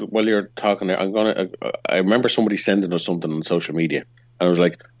you're talking there, I remember somebody sending us something on social media, and I was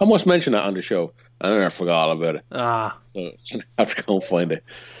like, I must mention that on the show, and then I forgot all about it. So I have to go and find it.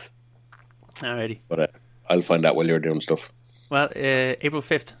 Alrighty. But I'll find out while you're doing stuff. Well, April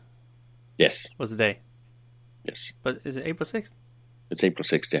 5th. Yes. Was the day. Yes. But is it April 6th? It's April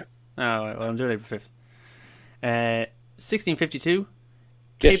 6th, yeah. Oh, well, I'm doing April 5th. 1652.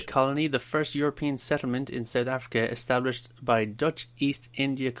 Cape Colony, the first European settlement in South Africa, established by Dutch East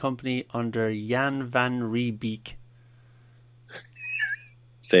India Company under Jan van Riebeek.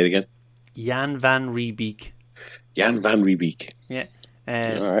 Say it again. Jan van Riebeek. Jan van Riebeek. Yeah.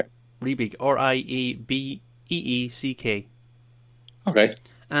 All right. Riebeek. R-I-E-B-E-E-C-K. Okay.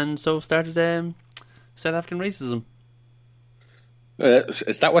 And so started South African racism.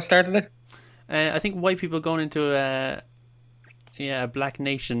 Is that what started it? I think white people going into a black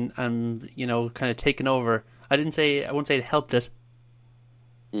nation and, kind of taking over. I wouldn't say it helped it.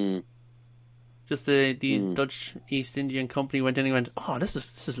 Just these Dutch East Indian Company went in and went, oh, this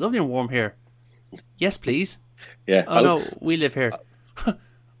is lovely and warm here. Yes, please. Yeah. Oh, no, we live here.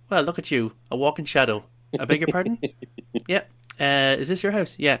 Well, look at you, a walking shadow. I beg your pardon? Yeah. Is this your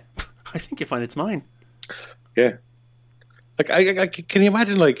house? Yeah. I think you find it's mine. Yeah. Like, I can you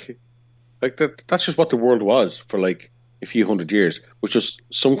imagine, that's just what the world was for, a few hundred years, was just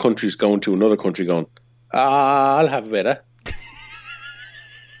some countries going to another country going, I'll have a better.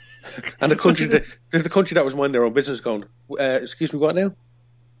 And the country that was minding their own business going, excuse me, what now?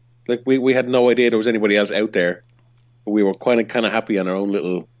 We had no idea there was anybody else out there. We were kind of happy in our own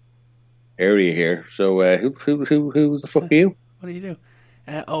little area here. So who the fuck are you? What do you do?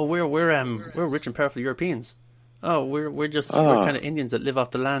 We're rich and powerful Europeans. Oh, we're kind of Indians that live off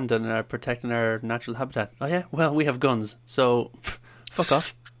the land and are protecting our natural habitat. Oh yeah, well we have guns, so fuck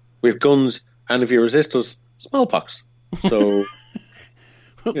off. We have guns, and if you resist us, smallpox. So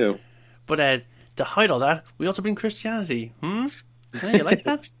But to hide all that, we also bring Christianity. Hey, you like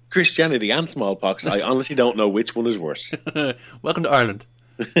that? Christianity and smallpox. I honestly don't know which one is worse. Welcome to Ireland,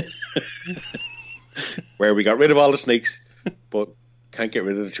 where we got rid of all the snakes, but can't get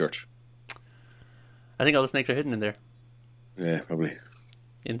rid of the church. I think all the snakes are hidden in there. Yeah, probably.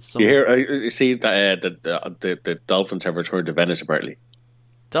 In some... You see that the dolphins have returned to Venice, apparently.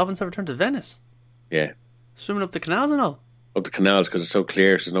 Dolphins have returned to Venice? Yeah. Swimming up the canals and all? Up the canals, because it's so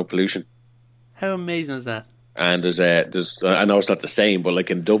clear, so there's no pollution. How amazing is that? And there's I know it's not the same, but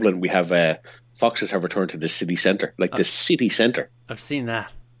like in Dublin, we have foxes have returned to the city centre, like the city centre. I've seen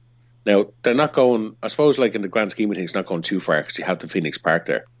that. Now they're not going. I suppose, like in the grand scheme of things, not going too far because you have the Phoenix Park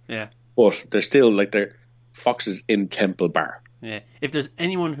there. Yeah, but they're still like they're foxes in Temple Bar. Yeah, if there's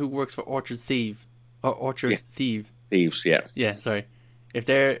anyone who works for Orchard Thieves, yeah, sorry, if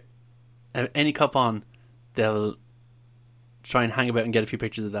they're any cup on, they'll try and hang about and get a few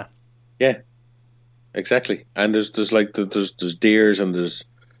pictures of that. Yeah, exactly. And there's deers and there's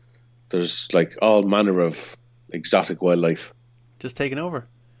like all manner of exotic wildlife just taking over.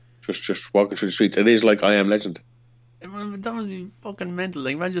 Just walking through the streets. It is like I Am Legend. That must be fucking mental.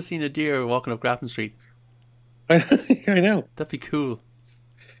 Like, imagine just seeing a deer walking up Grafton Street. I know. That'd be cool.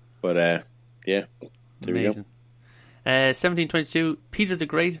 But yeah, there amazing. 1722, Peter the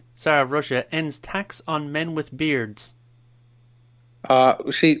Great, Tsar of Russia, ends tax on men with beards.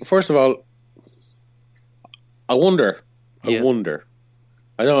 See, first of all, I wonder. I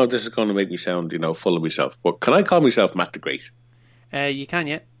know this is going to make me sound, full of myself, but can I call myself Matt the Great? You can,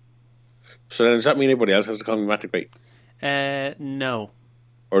 yeah. So then does that mean everybody else has to call me Matt the Great? No.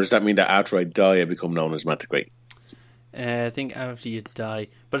 Or does that mean that after I die, I become known as Matt the Great? I think after you die.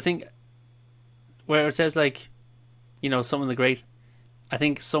 But I think where it says, like, someone the Great, I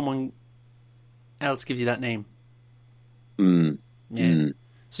think someone else gives you that name. Yeah.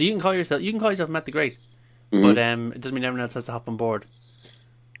 So you can call yourself Matt the Great, but it doesn't mean everyone else has to hop on board.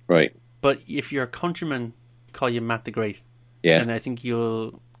 Right. But if your countrymen call you Matt the Great, then I think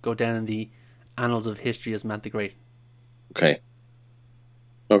you'll go down in the annals of history as Matt the Great. Okay.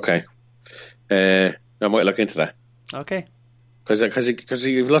 I might look into that. Okay. Because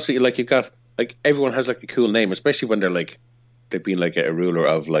you've lots of, like, you've got, like, everyone has like a cool name, especially when they're like they've been like a ruler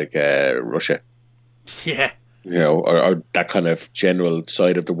of like Russia. Yeah. Or that kind of general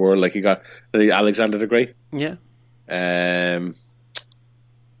side of the world. Like you got Alexander the Great. Yeah. I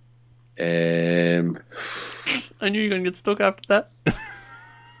knew you were going to get stuck after that.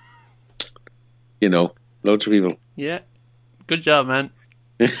 Loads of people. Yeah. Good job, man.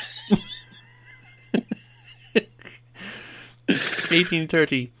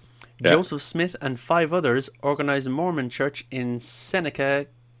 1830. Joseph Smith and 5 others organized a Mormon church in Seneca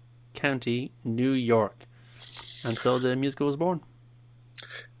County, New York. And so the musical was born.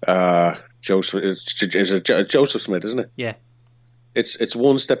 Joseph Smith, isn't it? Yeah. It's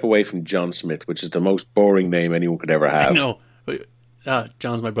one step away from John Smith, which is the most boring name anyone could ever have. No.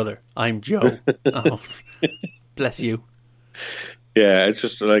 John's my brother. I'm Joe. Oh, bless you. Yeah, it's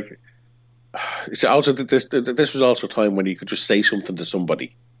just like... It's also this was also a time when you could just say something to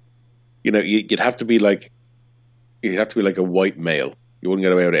somebody. You'd have to be like a white male. You wouldn't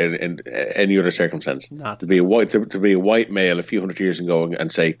get away with it in any other circumstance. To be a white male a few hundred years ago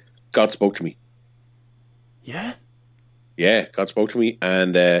and say, God spoke to me. Yeah? Yeah, God spoke to me,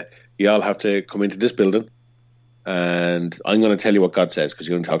 and you all have to come into this building, and I'm going to tell you what God says because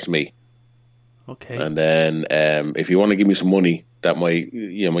you're going to talk to me. Okay. And then if you want to give me some money, that might,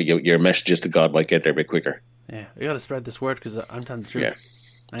 your messages to God might get there a bit quicker. Yeah, we got to spread this word because I'm telling the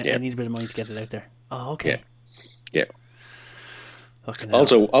truth. I need a bit of money to get it out there. Oh, okay. Yeah.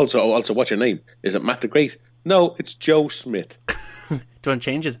 Also, what's your name? Is it Matt the Great? No, it's Joe Smith. Do you want to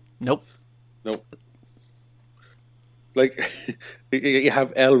change it? Nope. Like, you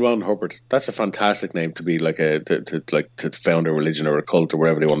have L. Ron Hubbard. That's a fantastic name to be like to found a religion or a cult or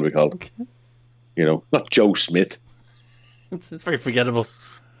whatever they want to be called. Not Joe Smith. It's very forgettable.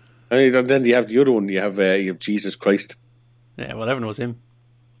 And then you have the other one. You have Jesus Christ. Yeah, well, everyone knows him.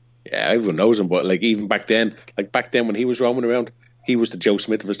 Yeah, everyone knows him. But like even back then when he was roaming around, he was the Joe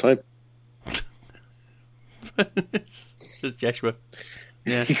Smith of his time. It's Jeshua.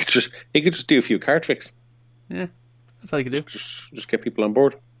 Yeah, he could just do a few card tricks. Yeah, that's all you could do. Just get people on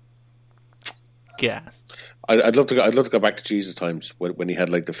board. Gas. I'd love to go back to Jesus times when he had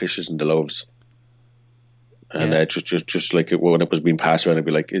like the fishes and the loaves. And just like when it was being passed around, I'd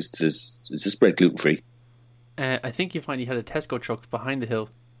be like, "Is this bread gluten free?" I think you find he had a Tesco truck behind the hill,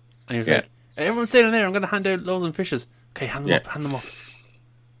 and he was like, hey, "Everyone stay down there. I'm going to hand out loaves and fishes. Okay, hand them up."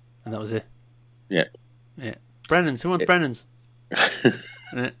 And that was it. Yeah. Brennan's. Who wants Brennan's?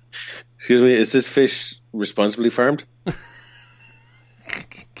 Excuse me. Is this fish responsibly farmed?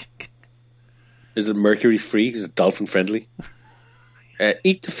 Is it mercury free? Is it dolphin friendly?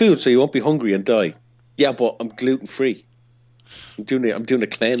 Eat the food so you won't be hungry and die. Yeah, but I'm gluten free. I'm doing a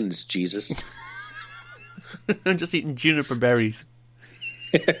cleanse, Jesus. I'm just eating juniper berries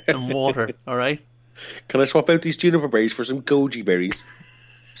and water. All right. Can I swap out these juniper berries for some goji berries?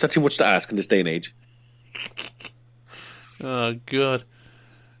 Is that too much to ask in this day and age? Oh God!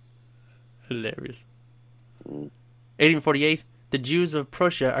 Hilarious. 1848, the Jews of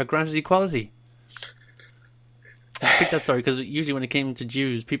Prussia are granted equality. I picked that story because usually when it came to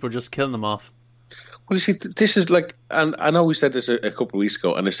Jews, people were just killing them off. Well, you see, this is like, and I know we said this a couple of weeks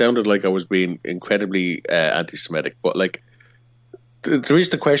ago, and it sounded like I was being incredibly anti-Semitic, but like, there is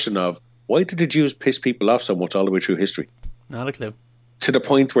the question of, why did the Jews piss people off so much all the way through history? Not a clue. To the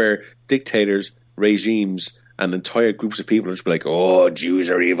point where dictators, regimes, and entire groups of people are just like, oh, Jews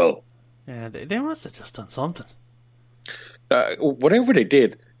are evil. Yeah, they must have just done something. Whatever they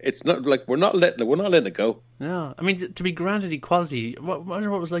did, it's not like we're not letting it go. No, I mean, to be granted equality, wonder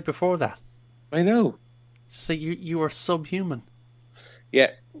what it was like before that. I know. Just like you are subhuman.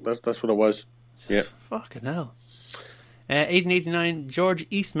 Yeah, that's what it was. Yeah. Fucking hell. 1889, George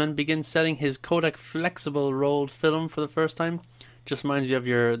Eastman begins selling his Kodak flexible rolled film for the first time. Just reminds me of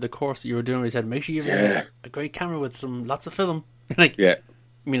the course that you were doing where you said, make sure you have a great camera with lots of film. Like, yeah.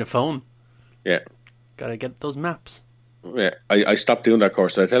 I mean, a phone. Yeah. Gotta get those maps. Yeah, I stopped doing that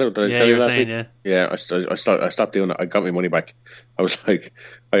course. Did I tell you last week? Yeah, I stopped doing it. I got my money back. I was like,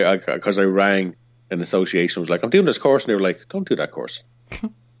 because I rang an association. I was like, I'm doing this course, and they were like, don't do that course.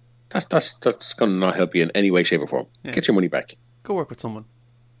 That's going to not help you in any way, shape, or form. Yeah. Get your money back. Go work with someone.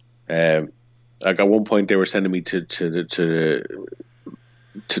 Like at one point, they were sending me to the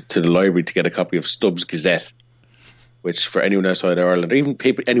library to get a copy of Stubbs Gazette, which for anyone outside Ireland, or even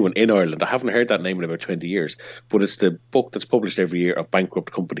anyone in Ireland, I haven't heard that name in about 20 years, but it's the book that's published every year of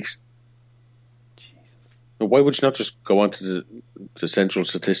bankrupt companies. Jesus. Now, why would you not just go onto the Central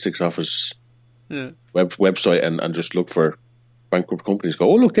Statistics Office website and just look for bankrupt companies?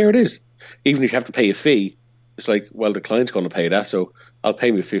 Go, oh, look, there it is. Even if you have to pay a fee, it's like, well, the client's going to pay that, so I'll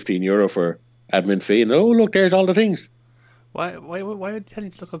pay me €15 for admin fee, and oh, look, there's all the things. Why would you tell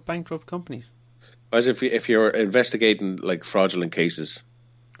you to look at bankrupt companies? As if you're investigating like fraudulent cases.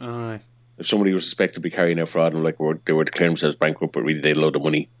 All right. If somebody was suspected to be carrying out fraud and like they were declaring themselves bankrupt, but really they had a load of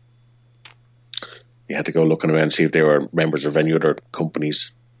money, you had to go looking around and see if they were members of any other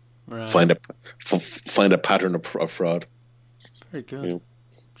companies. Right. Find a pattern of fraud. Very good. You know.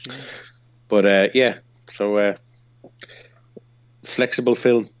 But yeah, so flexible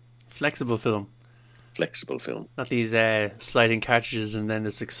film. Flexible film. Flexible film. Not these sliding cartridges and then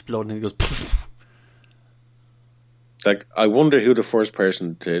this exploding and it goes poof. Like, I wonder who the first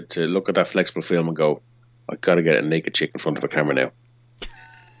person to look at that flexible film and go, I got to get a naked chick in front of a camera now.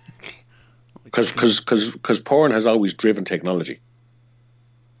 Because porn has always driven technology.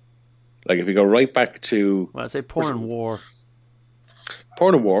 Like, if you go right back to... Well, I'd say porn and war.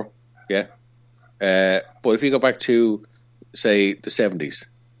 Porn and war, yeah. But if you go back to, say, the 70s,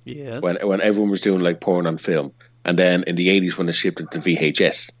 when everyone was doing, like, porn on film, and then in the 80s when they shifted to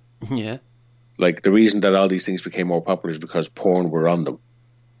VHS. Yeah. Like, the reason that all these things became more popular is because porn were on them.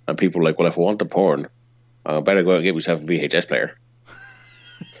 And people were like, well, if I want the porn, I better go out and get myself a VHS player.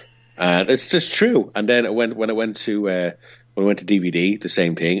 And it's just true. And then when it went to DVD, the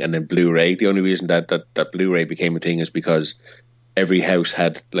same thing. And then Blu-ray, the only reason that Blu-ray became a thing is because every house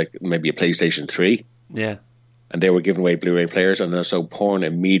had, like, maybe a PlayStation 3. Yeah. And they were giving away Blu-ray players. And so porn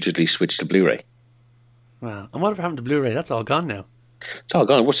immediately switched to Blu-ray. Wow. And whatever happened to Blu-ray? That's all gone now. It's all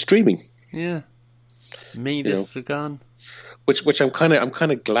gone. What's streaming? Yeah. Many discs are gone. Which I'm kind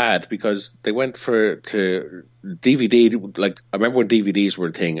of glad, because they went to DVD. Like, I remember when DVDs were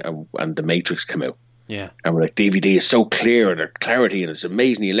a thing and The Matrix came out. Yeah. And we're like, DVD is so clear, and clarity, and it's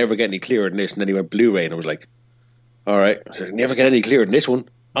amazing. You'll never get any clearer than this. And then he went Blu-ray, and I was like, all right, I never get any clearer than this one.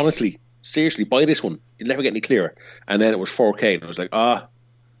 Honestly, seriously, buy this one. You'll never get any clearer. And then it was 4K, and I was like,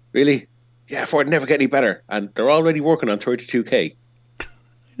 really? Yeah, it'd never get any better. And they're already working on 32K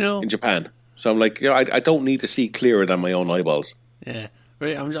in Japan. So I'm like, I don't need to see clearer than my own eyeballs. Yeah,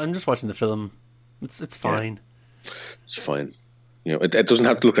 right. I'm just watching the film. It's fine. Yeah. It's fine. It doesn't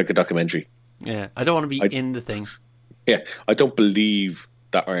have to look like a documentary. Yeah, I don't want to be in the thing. Yeah, I don't believe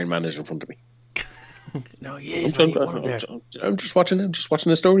that Iron Man is in front of me. No, yeah, I'm just watching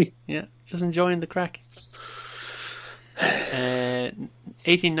the story. Yeah, just enjoying the crack.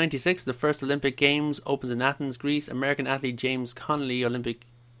 1896, the first Olympic Games opens in Athens, Greece. American athlete James Connolly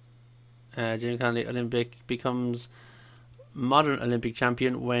becomes modern Olympic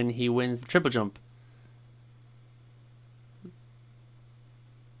champion when he wins the triple jump.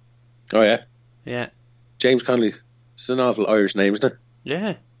 Oh yeah, yeah. James Connolly. It's an awful Irish name, isn't it?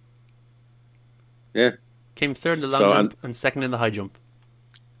 Yeah. Yeah. Came third in the long jump and second in the high jump.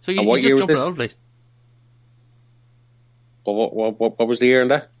 So he's just jumping all over the place. What was the year in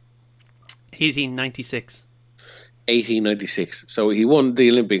that? 1896. 1896. So he won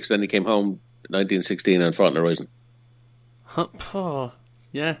the Olympics, then he came home 1916 and fought in the Rising. Oh,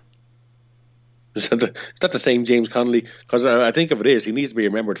 yeah. Is that the same James Connolly? Because I think if it is, he needs to be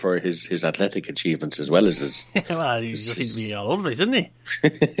remembered for his athletic achievements as well as his... Well, he just seems to be all over the place, isn't he?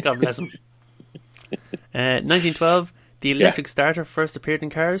 God bless him. 1912, the electric starter first appeared in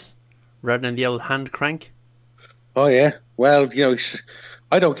cars, rather than the old hand crank. Oh, yeah. Well,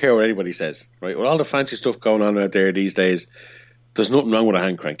 I don't care what anybody says, right? With all the fancy stuff going on out there these days, there's nothing wrong with a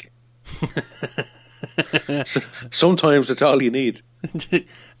hand crank. Sometimes it's all you need. I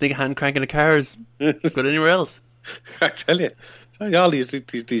think a hand crank in a car is good anywhere else. I tell you, all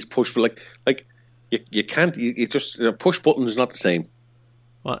these push, but like you can't. You just push button is not the same.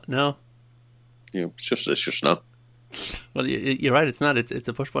 What? No. It's just not. Well, you're right. It's not. It's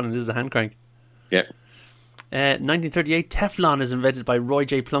a push button. This is a hand crank. Yeah. 1938, Teflon is invented by Roy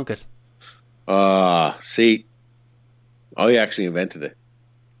J. Plunkett. See, I actually invented it.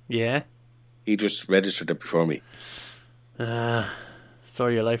 Yeah. He just registered it before me.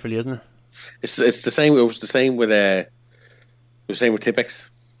 Story of your life, really, isn't it? It's the same. It was the same with Tipex.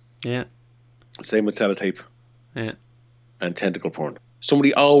 Yeah. Same with sellotape. Yeah. And tentacle porn.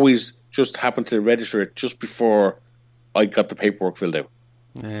 Somebody always just happened to register it just before I got the paperwork filled out.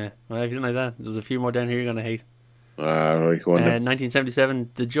 Yeah. Well, if you don't like that, there's a few more down here you're going to hate. Right, go on.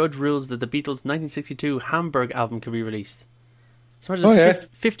 1977, the judge rules that the Beatles' 1962 Hamburg album can be released. So imagine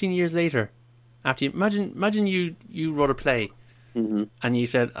 15 years later, after you imagine you wrote a play, and you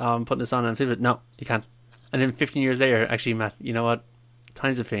said, I'm putting this on, and people, no, you can't. And then 15 years later, actually, Matt, you know what?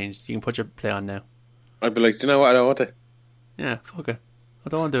 Times have changed. You can put your play on now. I'd be like, do you know what? I don't want it. Yeah, fuck it. I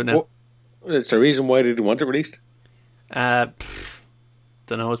don't want to do it now. Well, it's the reason why they didn't want it released.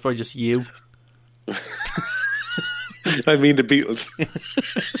 Don't know. It's probably just you. I mean the Beatles.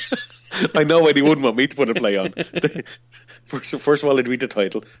 I know why they wouldn't want me to put a play on. First of all, they'd read the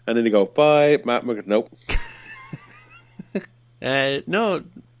title, and then they go, bye, Matt McGrath. Nope. No, it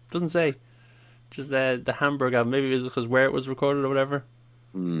doesn't say. Just the Hamburg album. Maybe it was because where it was recorded or whatever.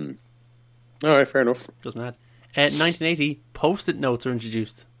 All right, fair enough. Doesn't matter. 1980, Post-it notes are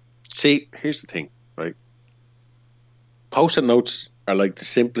introduced. See, here's the thing, right? Post-it notes are like the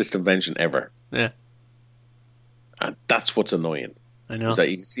simplest invention ever. Yeah. And that's what's annoying. I know. That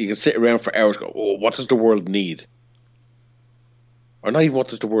you can sit around for hours and go, oh, what does the world need? Or not even what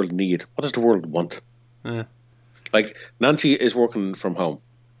does the world need. What does the world want? Yeah. Like, Nancy is working from home,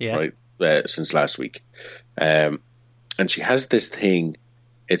 right, since last week. And she has this thing.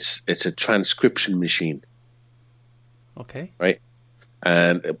 It's a transcription machine. Okay. Right?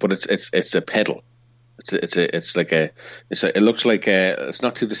 But it's a pedal. It looks like it's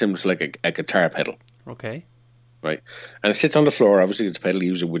not too dissimilar to like a guitar pedal. Okay. Right, and it sits on the floor. Obviously, it's a pedal. You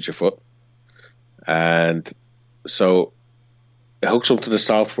use it with your foot, and so it hooks up to the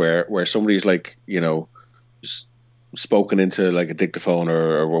software where somebody's like, spoken into like a dictaphone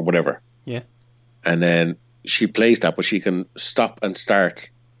or whatever. Yeah, and then she plays that, but she can stop and start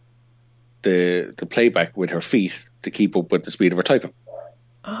the playback with her feet to keep up with the speed of her typing.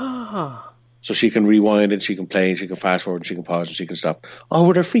 Ah. So she can rewind and she can play and she can fast forward and she can pause and she can stop all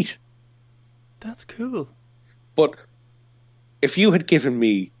with her feet. That's cool. But if you had given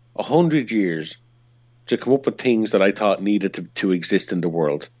me 100 years to come up with things that I thought needed to exist in the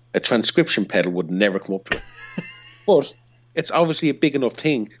world, a transcription pedal would never come up to it. But it's obviously a big enough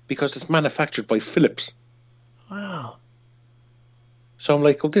thing because it's manufactured by Philips. Wow. So I'm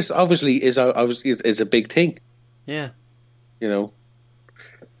like, well, this obviously is a big thing. Yeah.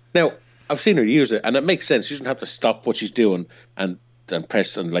 Now, I've seen her use it, and it makes sense. She doesn't have to stop what she's doing and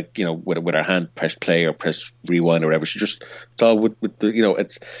press and with her hand press play or press rewind or whatever. She just it's all with the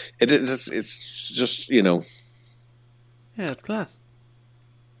it's just Yeah, it's class.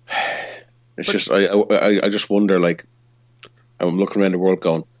 It's just I just wonder, like, I'm looking around the world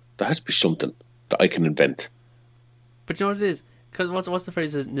going, there has to be something that I can invent. But you know what it is? Because what's the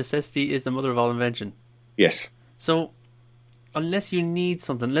phrase? Necessity is the mother of all invention. Yes. So unless you need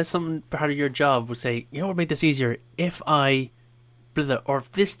something, unless something part of your job would say, what would make this easier if I blah, blah, or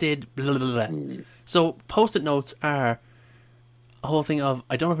if this did blah, blah, blah. So post-it notes are a whole thing of,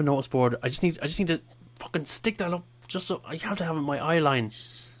 I don't have a notice board. I just need to fucking stick that up just so I have to have it in my eye line.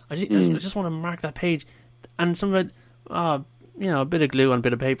 I just want to mark that page, and some of it, a bit of glue on a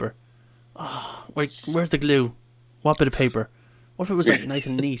bit of paper. Oh, wait, where's the glue? What bit of paper? What if it was like nice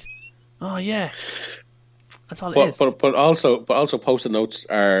and neat? Oh yeah, that's all it is. But also post-it notes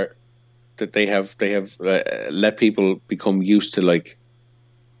are that they have let people become used to like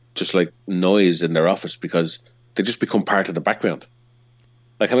just like noise in their office because they just become part of the background.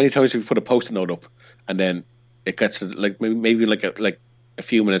 Like, how many times have you put a post-it note up and then it gets to, like, maybe like a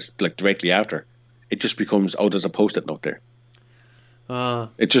few minutes like directly after, it just becomes, oh, there's a post-it note there.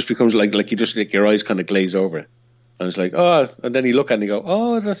 It just becomes like you just like your eyes kind of glaze over it, and it's like and then you look at it and you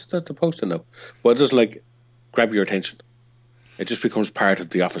go, that's the Post-it note. Well, it doesn't like grab your attention. It just becomes part of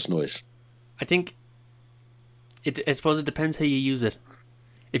the office noise. I think I suppose it depends how you use it.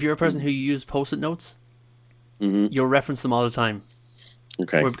 If you're a person who uses Post-it notes, you'll reference them all the time.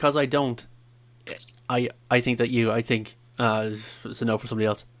 Okay. Where because I don't, I think that I think it's a no for somebody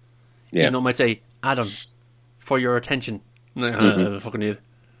else. Yeah. Even though it might say, Adam, for your attention. I fucking need it.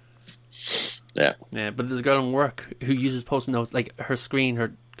 Yeah. Yeah, but there's a girl in work who uses Post-it notes. Like her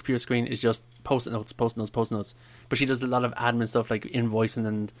computer screen is just Post-it notes. But she does a lot of admin stuff like invoicing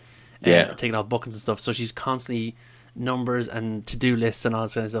and taking out bookings and stuff. So she's constantly numbers and to-do lists and all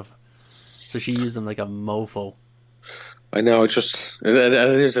that kind of stuff. So she uses them like a mofo. I know. It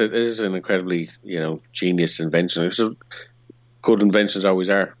is an incredibly genius invention. It's good inventions always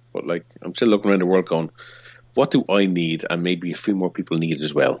are. But like I'm still looking around the world going, what do I need? And maybe a few more people need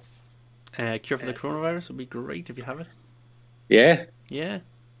as well. Cure for the coronavirus would be great if you have it. Yeah. Yeah.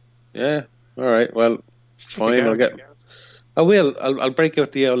 Yeah. All right. Well, fine. I will. I'll break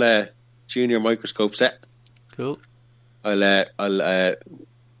out the old junior microscope set. Cool. I'll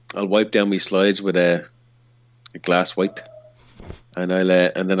wipe down my slides with a glass wipe, and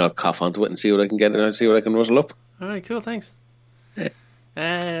then I'll cough onto it and see what I can get, and I'll see what I can rustle up. All right. Cool. Thanks. Yeah.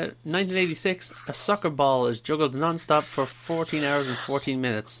 1986. A soccer ball is juggled non-stop for 14 hours and 14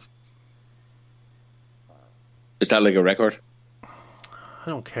 minutes. Is that like a record? I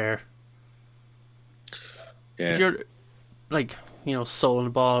don't care. Yeah. If you're like, soling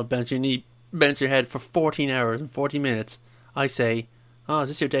the ball, bounce your knee, bounce your head for 14 hours and 40 minutes, I say, is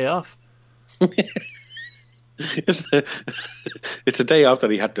this your day off? It's a day off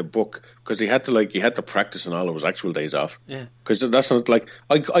that he had to book because he had to practice on all of his actual days off. Yeah. Because that's not like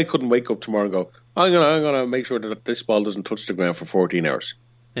I couldn't wake up tomorrow and go, I'm gonna make sure that this ball doesn't touch the ground for 14 hours.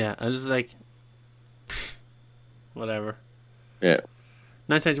 Yeah, I was just like, whatever. Yeah.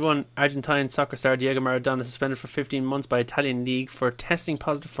 1991, Argentine soccer star Diego Maradona suspended for 15 months by Italian league for testing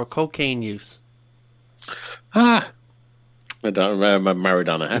positive for cocaine use. Maradona.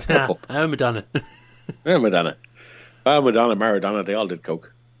 Madonna. Yeah, Madonna. Maradona, they all did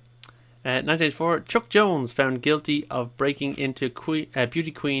coke. 1984, Chuck Jones found guilty of breaking into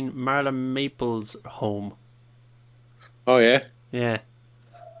beauty queen Marla Maples' home. Oh, yeah? Yeah.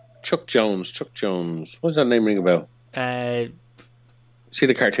 Chuck Jones. What does that name ring a bell? Is he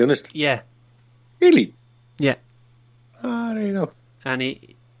the cartoonist? Yeah. Really? Yeah. Ah, there you go. And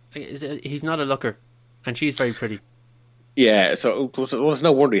he's not a looker, and she's very pretty. Yeah, so it was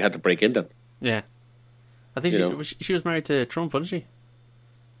no wonder he had to break in then. Yeah. I think she was married to Trump, wasn't she?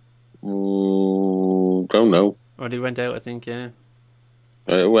 Don't know. Or they went out, I think, yeah.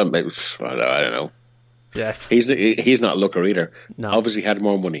 Well, maybe, I don't know. Yeah. He's not a looker either. No. Obviously had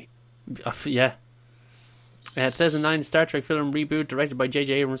more money. Yeah. 2009 Star Trek film reboot directed by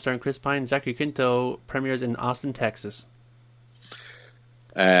J.J. Abrams starring Chris Pine and Zachary Quinto premieres in Austin, Texas.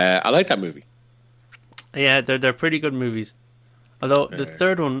 I like that movie. Yeah, they're pretty good movies. Although the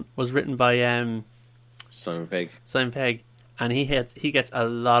third one was written by Simon Pegg, and he gets a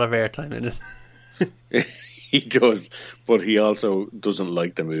lot of airtime in it. He does, but he also doesn't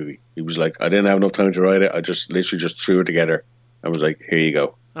like the movie. He was like, I didn't have enough time to write it. I just literally just threw it together and was like, here you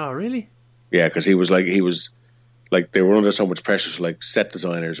go. Oh, really? Yeah, because he was like they were under so much pressure, so like set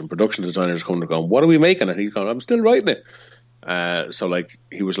designers and production designers coming and going, what are we making? And he's going, I'm still writing it. So like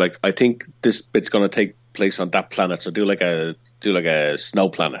he was like, I think this bit's going to take place on that planet, so do like a snow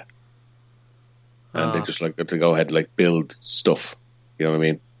planet. And they just like to go ahead and like build stuff. You know what I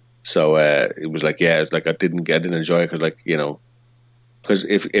mean? So it was like, yeah, it's like I didn't enjoy it because like, because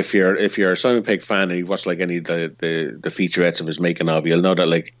if you're a Simon Pegg fan and you watch like any of the featurettes of his making of, you'll know that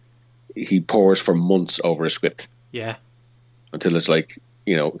like he pours for months over a script. Yeah. Until it's like,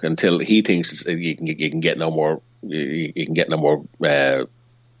 until he thinks you can get no more kind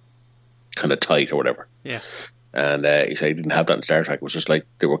of tight or whatever. Yeah. And he said he didn't have that in Star Trek. It was just like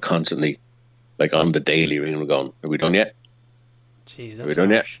they were constantly like on the daily ringing going, are we done yet? Jeez, that's are we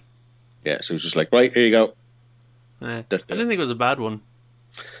done yet? Yeah, so it was just like, right, here you go. I didn't think it was a bad one.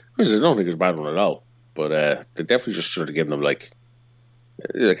 I don't think it was a bad one at all. But they definitely just sort of given them like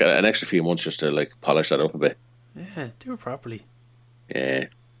an extra few months just to like polish that up a bit. Yeah, do it properly. Yeah.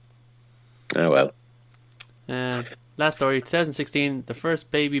 Oh well. Last story, 2016, the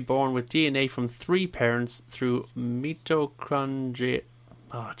first baby born with DNA from 3 parents through mitochondrial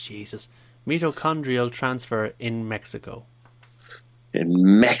transfer in Mexico.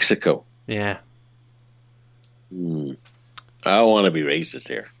 In Mexico? Yeah. I don't want to be racist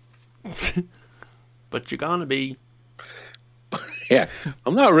here. But you're gonna be. Yeah,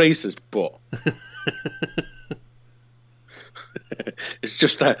 I'm not racist, but it's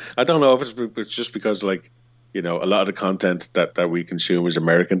just that I don't know if it's just because, like, you know, a lot of the content that we consume is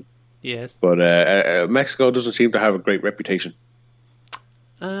American. Yes. But Mexico doesn't seem to have a great reputation.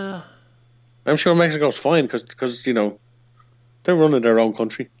 I'm sure Mexico's fine because you know, they're running their own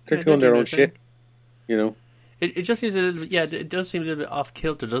country. They're doing their own shit. You know. It just seems a little bit, it does seem a little bit off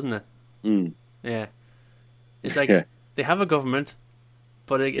kilter, doesn't it? Mm. Yeah. It's like they have a government,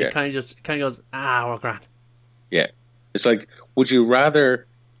 but it kind of goes, we're grand. Yeah. It's like, would you rather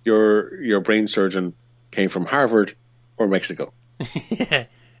your brain surgeon came from Harvard or Mexico? Yeah.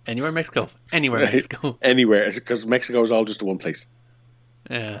 Anywhere in Mexico. Anywhere in Mexico. Anywhere, because Mexico is all just the one place.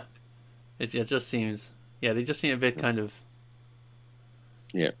 Yeah. It just seems, they just seem a bit kind of...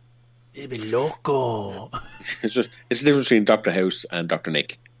 Yeah. It'd be loco. It's the difference between Dr. House and Dr.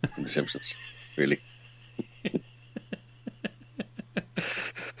 Nick from The Simpsons, really.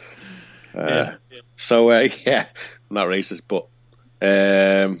 So, I'm not racist, but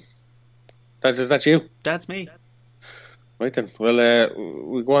that's you. That's me. Right then. Well,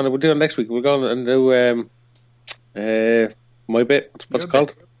 we'll go on. We'll do it next week. We'll go on and do my bit. What's it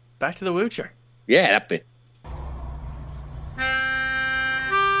called? Back to the Woocher. Yeah, that bit.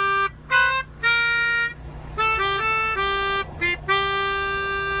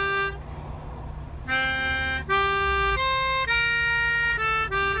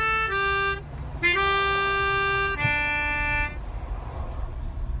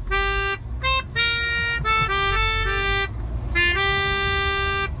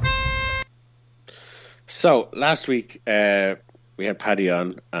 So last week we had Paddy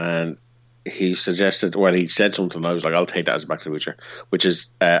on, and he suggested, he said something, and I was like, I'll take that as Back to the Witcher, which is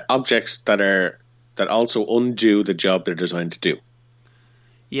objects that also undo the job they're designed to do.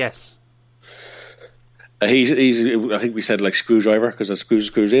 Yes. I think we said like screwdriver, because that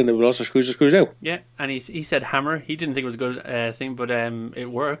screws in, it will also screws out. Yeah, and he said hammer. He didn't think it was a good thing, but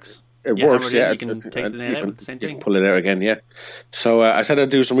it works. It works, yeah. You can take the nail out with the same thing. Pull it out again, yeah. So I said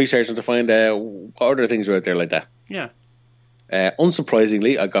I'd do some research to find what other things are out there like that. Yeah.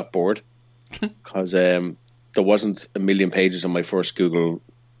 Unsurprisingly, I got bored because there wasn't a million pages on my first Google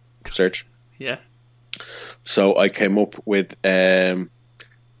search. Yeah. So I came up with a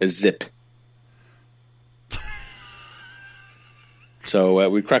zip. So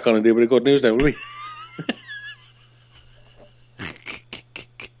we crack on and do a bit of good news now, will we?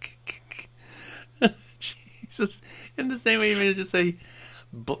 Jesus. In the same way you may just say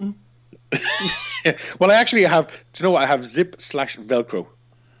button. Well, I actually have, do you know what? I have zip/Velcro.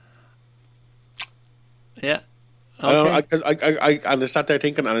 Yeah. Okay. I sat there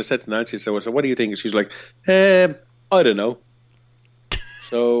thinking, and I said to Nancy, so what do you think? And she's like, I don't know.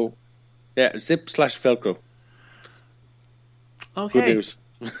 So, yeah, zip/Velcro. Okay. Good news.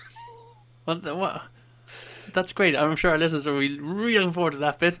 Well, that's great. I'm sure our listeners are really looking forward to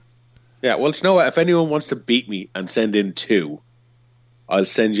that bit. Yeah, well, you know what? If anyone wants to beat me and send in 2, I'll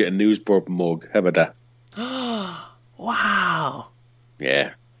send you a Newsburp mug. How about that? Wow.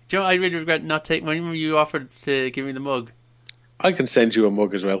 Yeah. Do you know, I really regret not taking... When you offered to give me the mug. I can send you a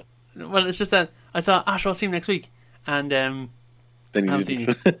mug as well. Well, it's just that I thought, I'll see him next week. And then you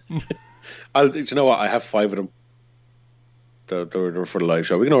didn't. Do you know what? I have 5 of them. They're for the live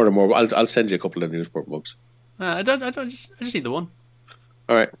show. We can order more, but I'll send you a couple of Newsburp mugs. I just need the one.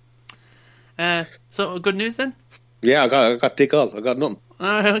 All right. So good news then? Yeah, I got dick all. I got nothing.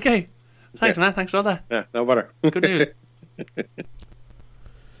 Okay. Thanks, man. Thanks for all that. Yeah, no bother. Good news.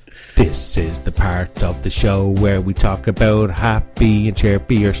 This is the part of the show where we talk about happy and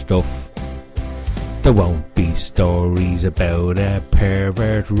chirpier stuff. There won't be stories about a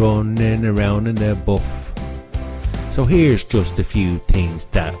pervert running around in a buff. So here's just a few things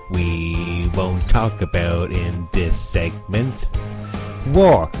that we won't talk about in this segment.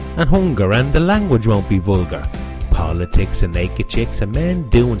 War and hunger, and the language won't be vulgar. Politics and naked chicks and men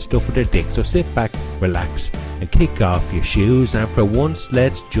doing stuff with their dicks. So sit back, relax and kick off your shoes, and for once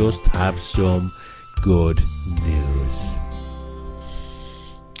let's just have some good news.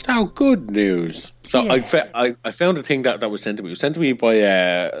 Oh, good news. So yeah. I found a thing that was sent to me. It was sent to me by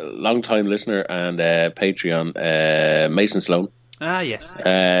a long-time listener and Patreon, Mason Sloan. Ah, yes.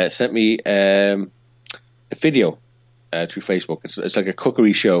 Sent me a video through Facebook. It's like a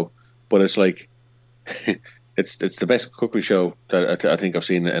cookery show, but it's like it's the best cookery show that I think I've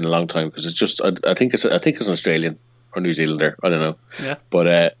seen in a long time, because it's just I think it's an Australian or New Zealander. I don't know. Yeah.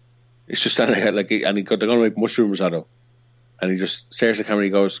 But it's just standing there like, and they're going to make mushroom risotto, and he just stares at the camera. And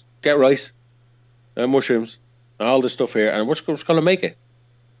he goes, "Get rice, mushrooms, and all this stuff here, and we're just going to make it.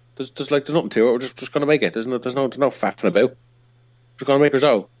 There's nothing to it. We're just going to make it. There's no faffing about." Conor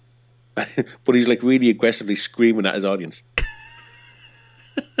McIntyre, but he's like really aggressively screaming at his audience.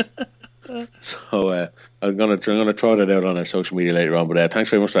 So I'm gonna throw that out on our social media later on. But thanks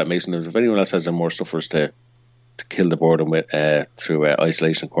very much for that, Mason. If anyone else has some more stuff for us to kill the boredom with through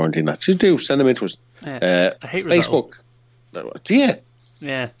isolation and quarantine, that you do send them into us. I hate Facebook. Do you?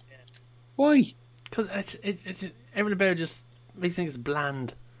 Yeah. Why? Because it's everything about it just makes things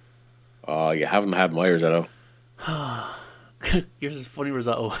bland. Oh, you haven't had my risotto. Yours is funny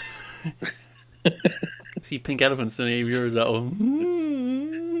risotto. See pink elephants in your risotto.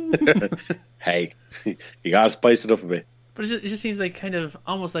 Hey, you gotta spice it up a bit. But it just seems like kind of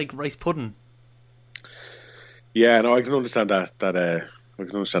almost like rice pudding. Yeah, no, I can understand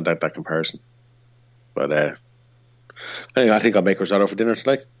that comparison. But I think I'll make risotto for dinner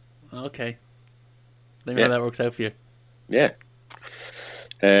tonight. Okay. Let me know how that works out for you. Yeah.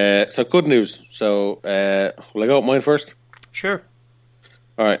 So good news. So will I go with mine first? Sure.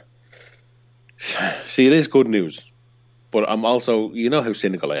 All right. See, it is good news, but I'm also, you know how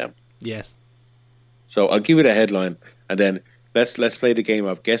cynical I am. Yes. So I'll give you the headline, and then let's play the game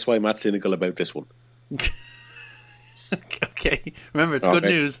of guess why Matt's cynical about this one. Okay. Remember, it's good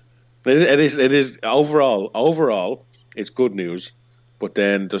news. It is overall, it's good news, but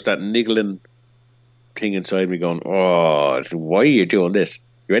then there's that niggling thing inside me going, oh, why are you doing this?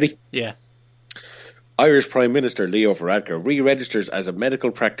 You ready? Yeah. Irish Prime Minister Leo Varadkar re-registers as a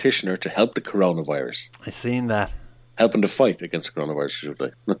medical practitioner to help the coronavirus. I seen that. Helping to fight against the coronavirus, should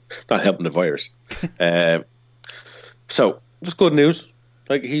I? Not helping the virus. So, it's good news.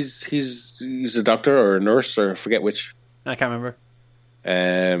 Like he's a doctor or a nurse or I forget which. I can't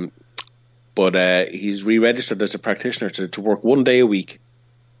remember. But he's re-registered as a practitioner to work 1 day a week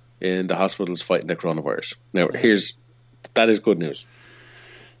in the hospitals fighting the coronavirus. Now, that is good news.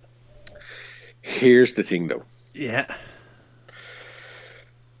 Here's the thing, though. Yeah.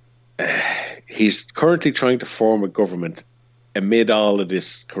 He's currently trying to form a government amid all of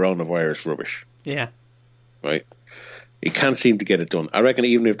this coronavirus rubbish. Yeah. Right? He can't seem to get it done. I reckon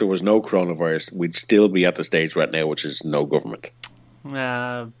even if there was no coronavirus, we'd still be at the stage right now, which is no government.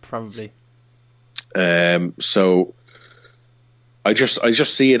 Probably. So I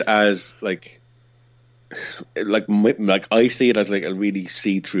just see it as like I see it as like a really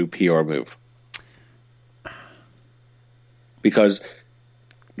see-through PR move. Because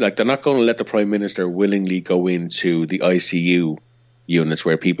like they're not going to let the Prime Minister willingly go into the ICU units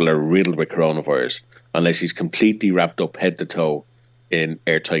where people are riddled with coronavirus unless he's completely wrapped up head to toe in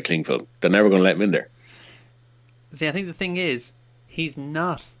airtight cling film. They're never going to let him in there. See, I think the thing is, he's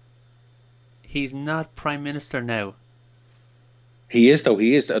not Prime Minister now. He is, though.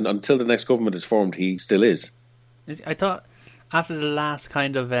 He is. And until the next government is formed, he still is. I thought after the last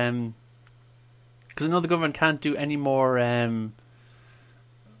kind of... because I know the government can't do any more...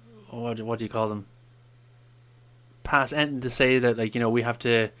 what do you call them? Pass anything to say that, like, you know, we have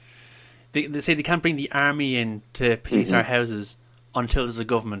to... They say they can't bring the army in to police our houses until there's a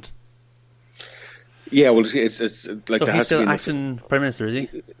government. Yeah, well, it's like... So he's still acting Prime Minister, is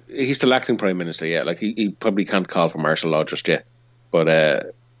he? He's still acting Prime Minister, yeah. Like, he probably can't call for martial law just yet. But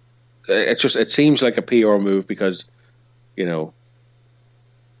it seems like a PR move because, you know,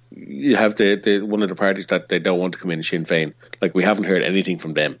 you have the one of the parties that they don't want to come in, Sinn Féin. Like, we haven't heard anything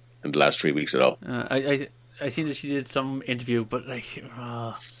from them in the last 3 weeks at all. I seen that she did some interview, but like,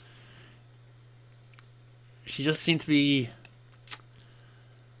 she just seemed to be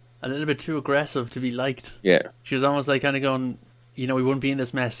a little bit too aggressive to be liked. Yeah, she was almost like kind of going, you know, we wouldn't be in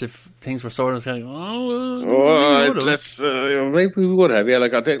this mess if things were sorted. It's kind of, let's maybe we would have. Yeah,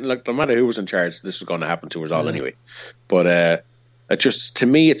 like I think, like no matter who was in charge, this was going to happen to us all anyway. But it just, to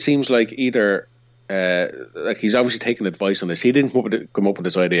me, it seems like either like he's obviously taking advice on this. He didn't come up with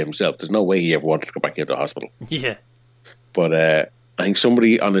this idea himself. There's no way he ever wanted to go back into the hospital. Yeah. But I think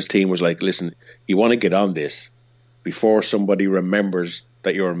somebody on his team was like, listen, you want to get on this before somebody remembers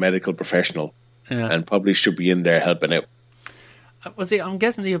that you're a medical professional and probably should be in there helping out. Well, see, I'm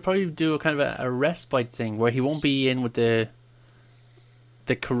guessing he'll probably do a kind of a respite thing where he won't be in with the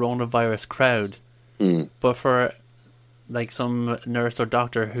coronavirus crowd. But for like some nurse or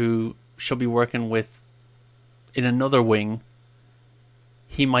doctor who should be working with in another wing,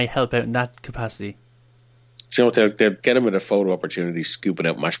 he might help out in that capacity. Do you know what, they'll get him at a photo opportunity scooping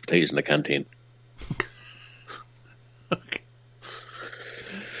out mashed potatoes in the canteen. Okay.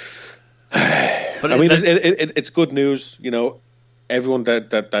 But I mean, it's good news, you know. Everyone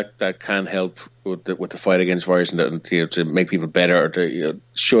that can help with the fight against virus and to make people better, or to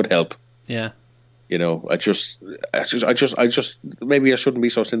should help. Yeah. You know, I just maybe I shouldn't be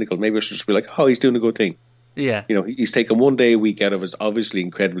so cynical. Maybe I should just be like, oh, he's doing a good thing. Yeah. You know, he's taken 1 day a week out of his obviously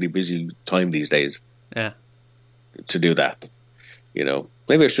incredibly busy time these days. Yeah. To do that. You know,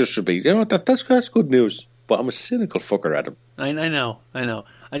 maybe it just should be, you know, that's good news. But I'm a cynical fucker, Adam. I know.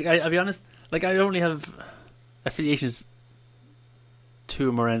 I'll be honest, like, I only have affiliations to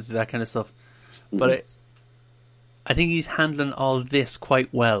him around that kind of stuff. But I think he's handling all this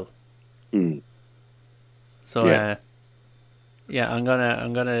quite well. Mm. So, I'm gonna, I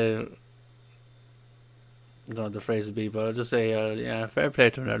don't know what the phrase would be, but I'll just say, fair play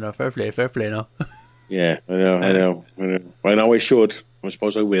to him. No, fair play now. Yeah, I know. I know I should. I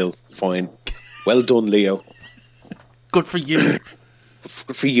suppose I will. Fine. Well done, Leo. Good for you.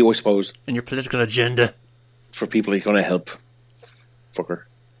 Good for you, I suppose. And your political agenda. For people you're going to help. Fucker.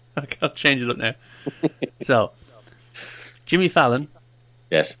 I'll change it up now. So, Jimmy Fallon.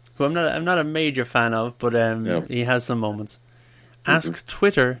 Yes. Who I'm not a major fan of, but he has some moments. Asks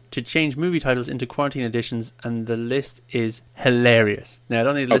Twitter to change movie titles into quarantine editions, and the list is hilarious. Now, I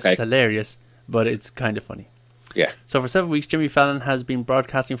don't think the list is hilarious, but it's kind of funny. Yeah. So for 7 weeks, Jimmy Fallon has been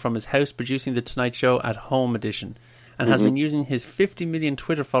broadcasting from his house, producing The Tonight Show at Home edition, and has been using his 50 million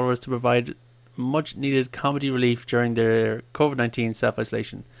Twitter followers to provide much-needed comedy relief during their COVID-19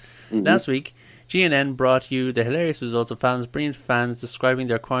 self-isolation. Last week, GNN brought you the hilarious results of Fallon's brilliant fans describing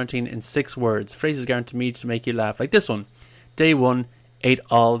their quarantine in 6 words, phrases guaranteed to make you laugh, like this one. Day 1, ate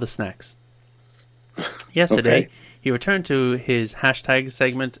all the snacks. Yesterday, he returned to his hashtag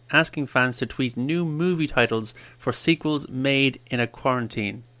segment, asking fans to tweet new movie titles for sequels made in a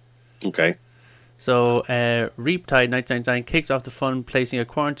quarantine. Okay. So, Reaptide 1999 kicked off the fun, placing a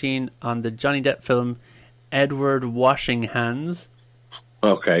quarantine on the Johnny Depp film Edward Washing Hands.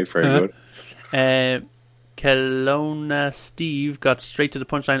 Okay, very good. Kelowna Steve got straight to the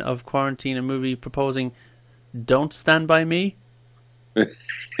punchline of quarantine a movie, proposing Don't Stand By Me.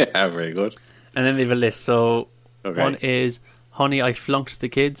 Yeah, very good. And then they have a list. So, one is Honey, I Flunked the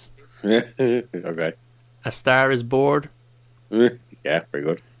Kids. Okay. A Star Is Bored. Yeah, very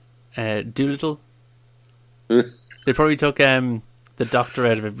good. Doolittle. They probably took the doctor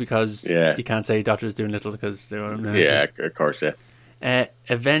out of it because you can't say Doctor is Doolittle because they won't know. Yeah, of course, yeah.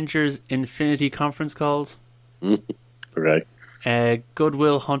 Avengers Infinity Conference Calls. Okay.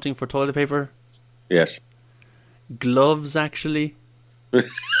 Goodwill Hunting for Toilet Paper. Yes. Gloves, actually.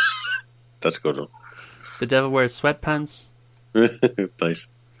 That's a good one. The Devil Wears Sweatpants. Nice.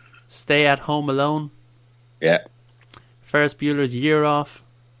 Stay at Home Alone. Yeah. Ferris Bueller's Year Off.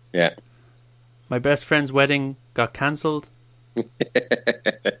 Yeah. My Best Friend's Wedding got cancelled.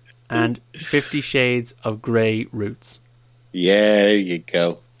 And 50 Shades of Grey Roots. Yeah, there you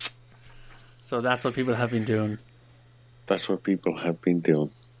go. So that's what people have been doing. That's what people have been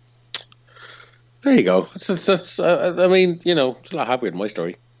doing. There you go. That's I mean, you know, it's a lot happier than my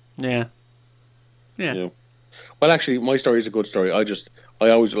story. Yeah. Yeah. You know? Well, actually, my story is a good story. I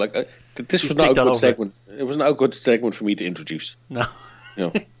always like this was not a good segment. It was not a good segment for me to introduce. No. You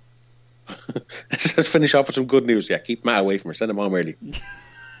know. Let's finish off with some good news. Yeah, keep Matt away from her. Send him home early.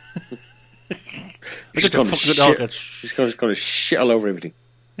 He's going to shit all over everything.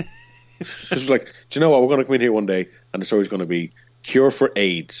 It's like, do you know what? We're going to come in here one day and the story's going to be cure for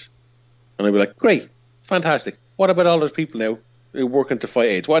AIDS. And I'll be like, great, fantastic. What about all those people now who are working to fight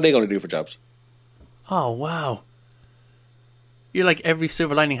AIDS? What are they going to do for jobs? Oh, wow. You're like every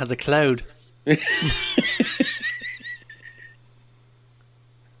silver lining has a cloud.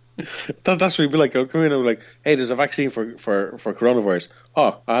 That's what you'd be like. I'll come in and be like, hey, there's a vaccine for coronavirus.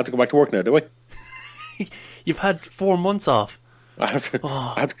 Oh, I have to go back to work now, do I? You've had 4 months off. I have to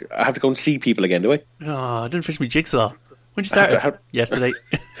go and see people again, do I? Oh, I didn't finish my jigsaw. When did you start? Yesterday.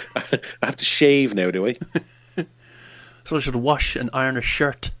 I have to shave now, do I? So I should wash and iron a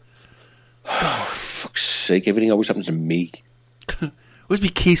shirt. Oh, fuck's sake, everything always happens to me. Where's my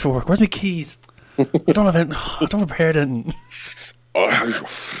keys for work? Where's my keys? I don't have a pair then.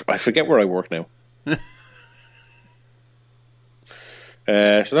 I forget where I work now. So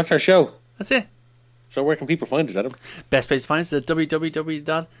that's our show. That's it. So where can people find us, Adam? Best place to find us is at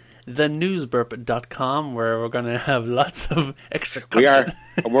www.thenewsburp.com, where we're going to have lots of extra content. We are.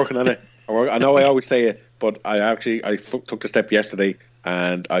 I'm working on it. I know I always say it, but I took the step yesterday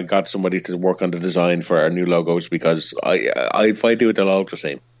and I got somebody to work on the design for our new logos because if I do it, they'll all look the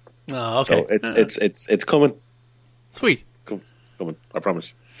same. Oh, okay. So it's coming. Sweet. Coming, I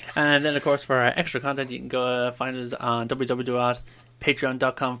promise. And then, of course, for our extra content, you can go find us on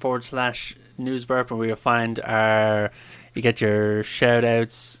www.patreon.com/newsburp, where you'll find you get your shout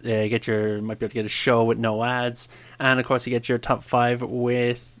outs, might be able to get a show with no ads, and of course you get your top 5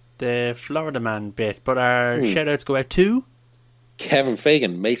 with the Florida Man bit. But our shout outs go out to Kevin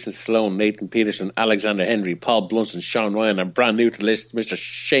Fagan, Mason Sloan, Nathan Peterson, Alexander Henry, Paul Blunson, Sean Ryan, and brand new to the list, Mr.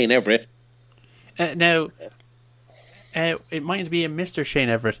 Shane Everett. Now, it might be a Mr. Shane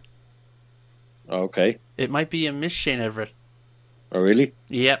Everett. Okay. It might be a Miss Shane Everett. Oh, really?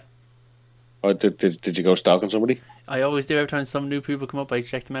 Yep. Or did you go stalking somebody? I always do. Every time some new people come up, I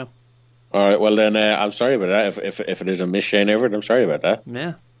check them out. All right. Well, then I'm sorry about that. If it is a Miss Shane Everett, I'm sorry about that.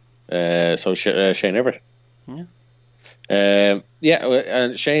 Yeah. So Shane Everett. Yeah. And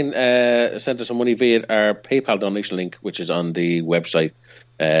Shane sent us some money via our PayPal donation link, which is on the website,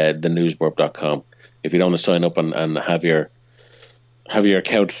 thenewsburp.com. If you don't want to sign up and have your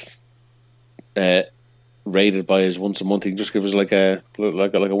account rated by us once a month, you can just give us like a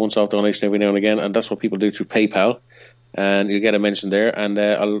once-off donation every now and again, and that's what people do through PayPal, and you get a mention there. And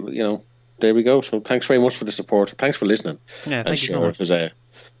there we go. So thanks very much for the support. Thanks for listening. Yeah, thank you so much.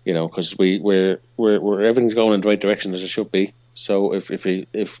 Because we're everything's going in the right direction as it should be. So if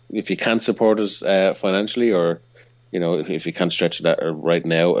you can't support us financially, or if you can't stretch that right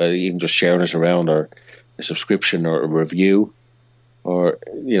now, you can just sharing us around, or a subscription, or a review, or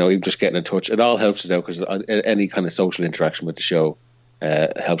even just getting in touch. It all helps us out, because any kind of social interaction with the show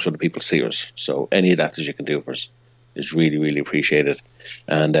helps other people see us. So any of that you can do for us is really, really appreciated.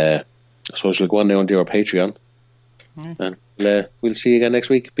 And I suppose we'll go on now and do our Patreon. And we'll see you again next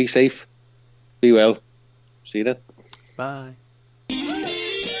week. Be safe. Be well. See you then. Bye.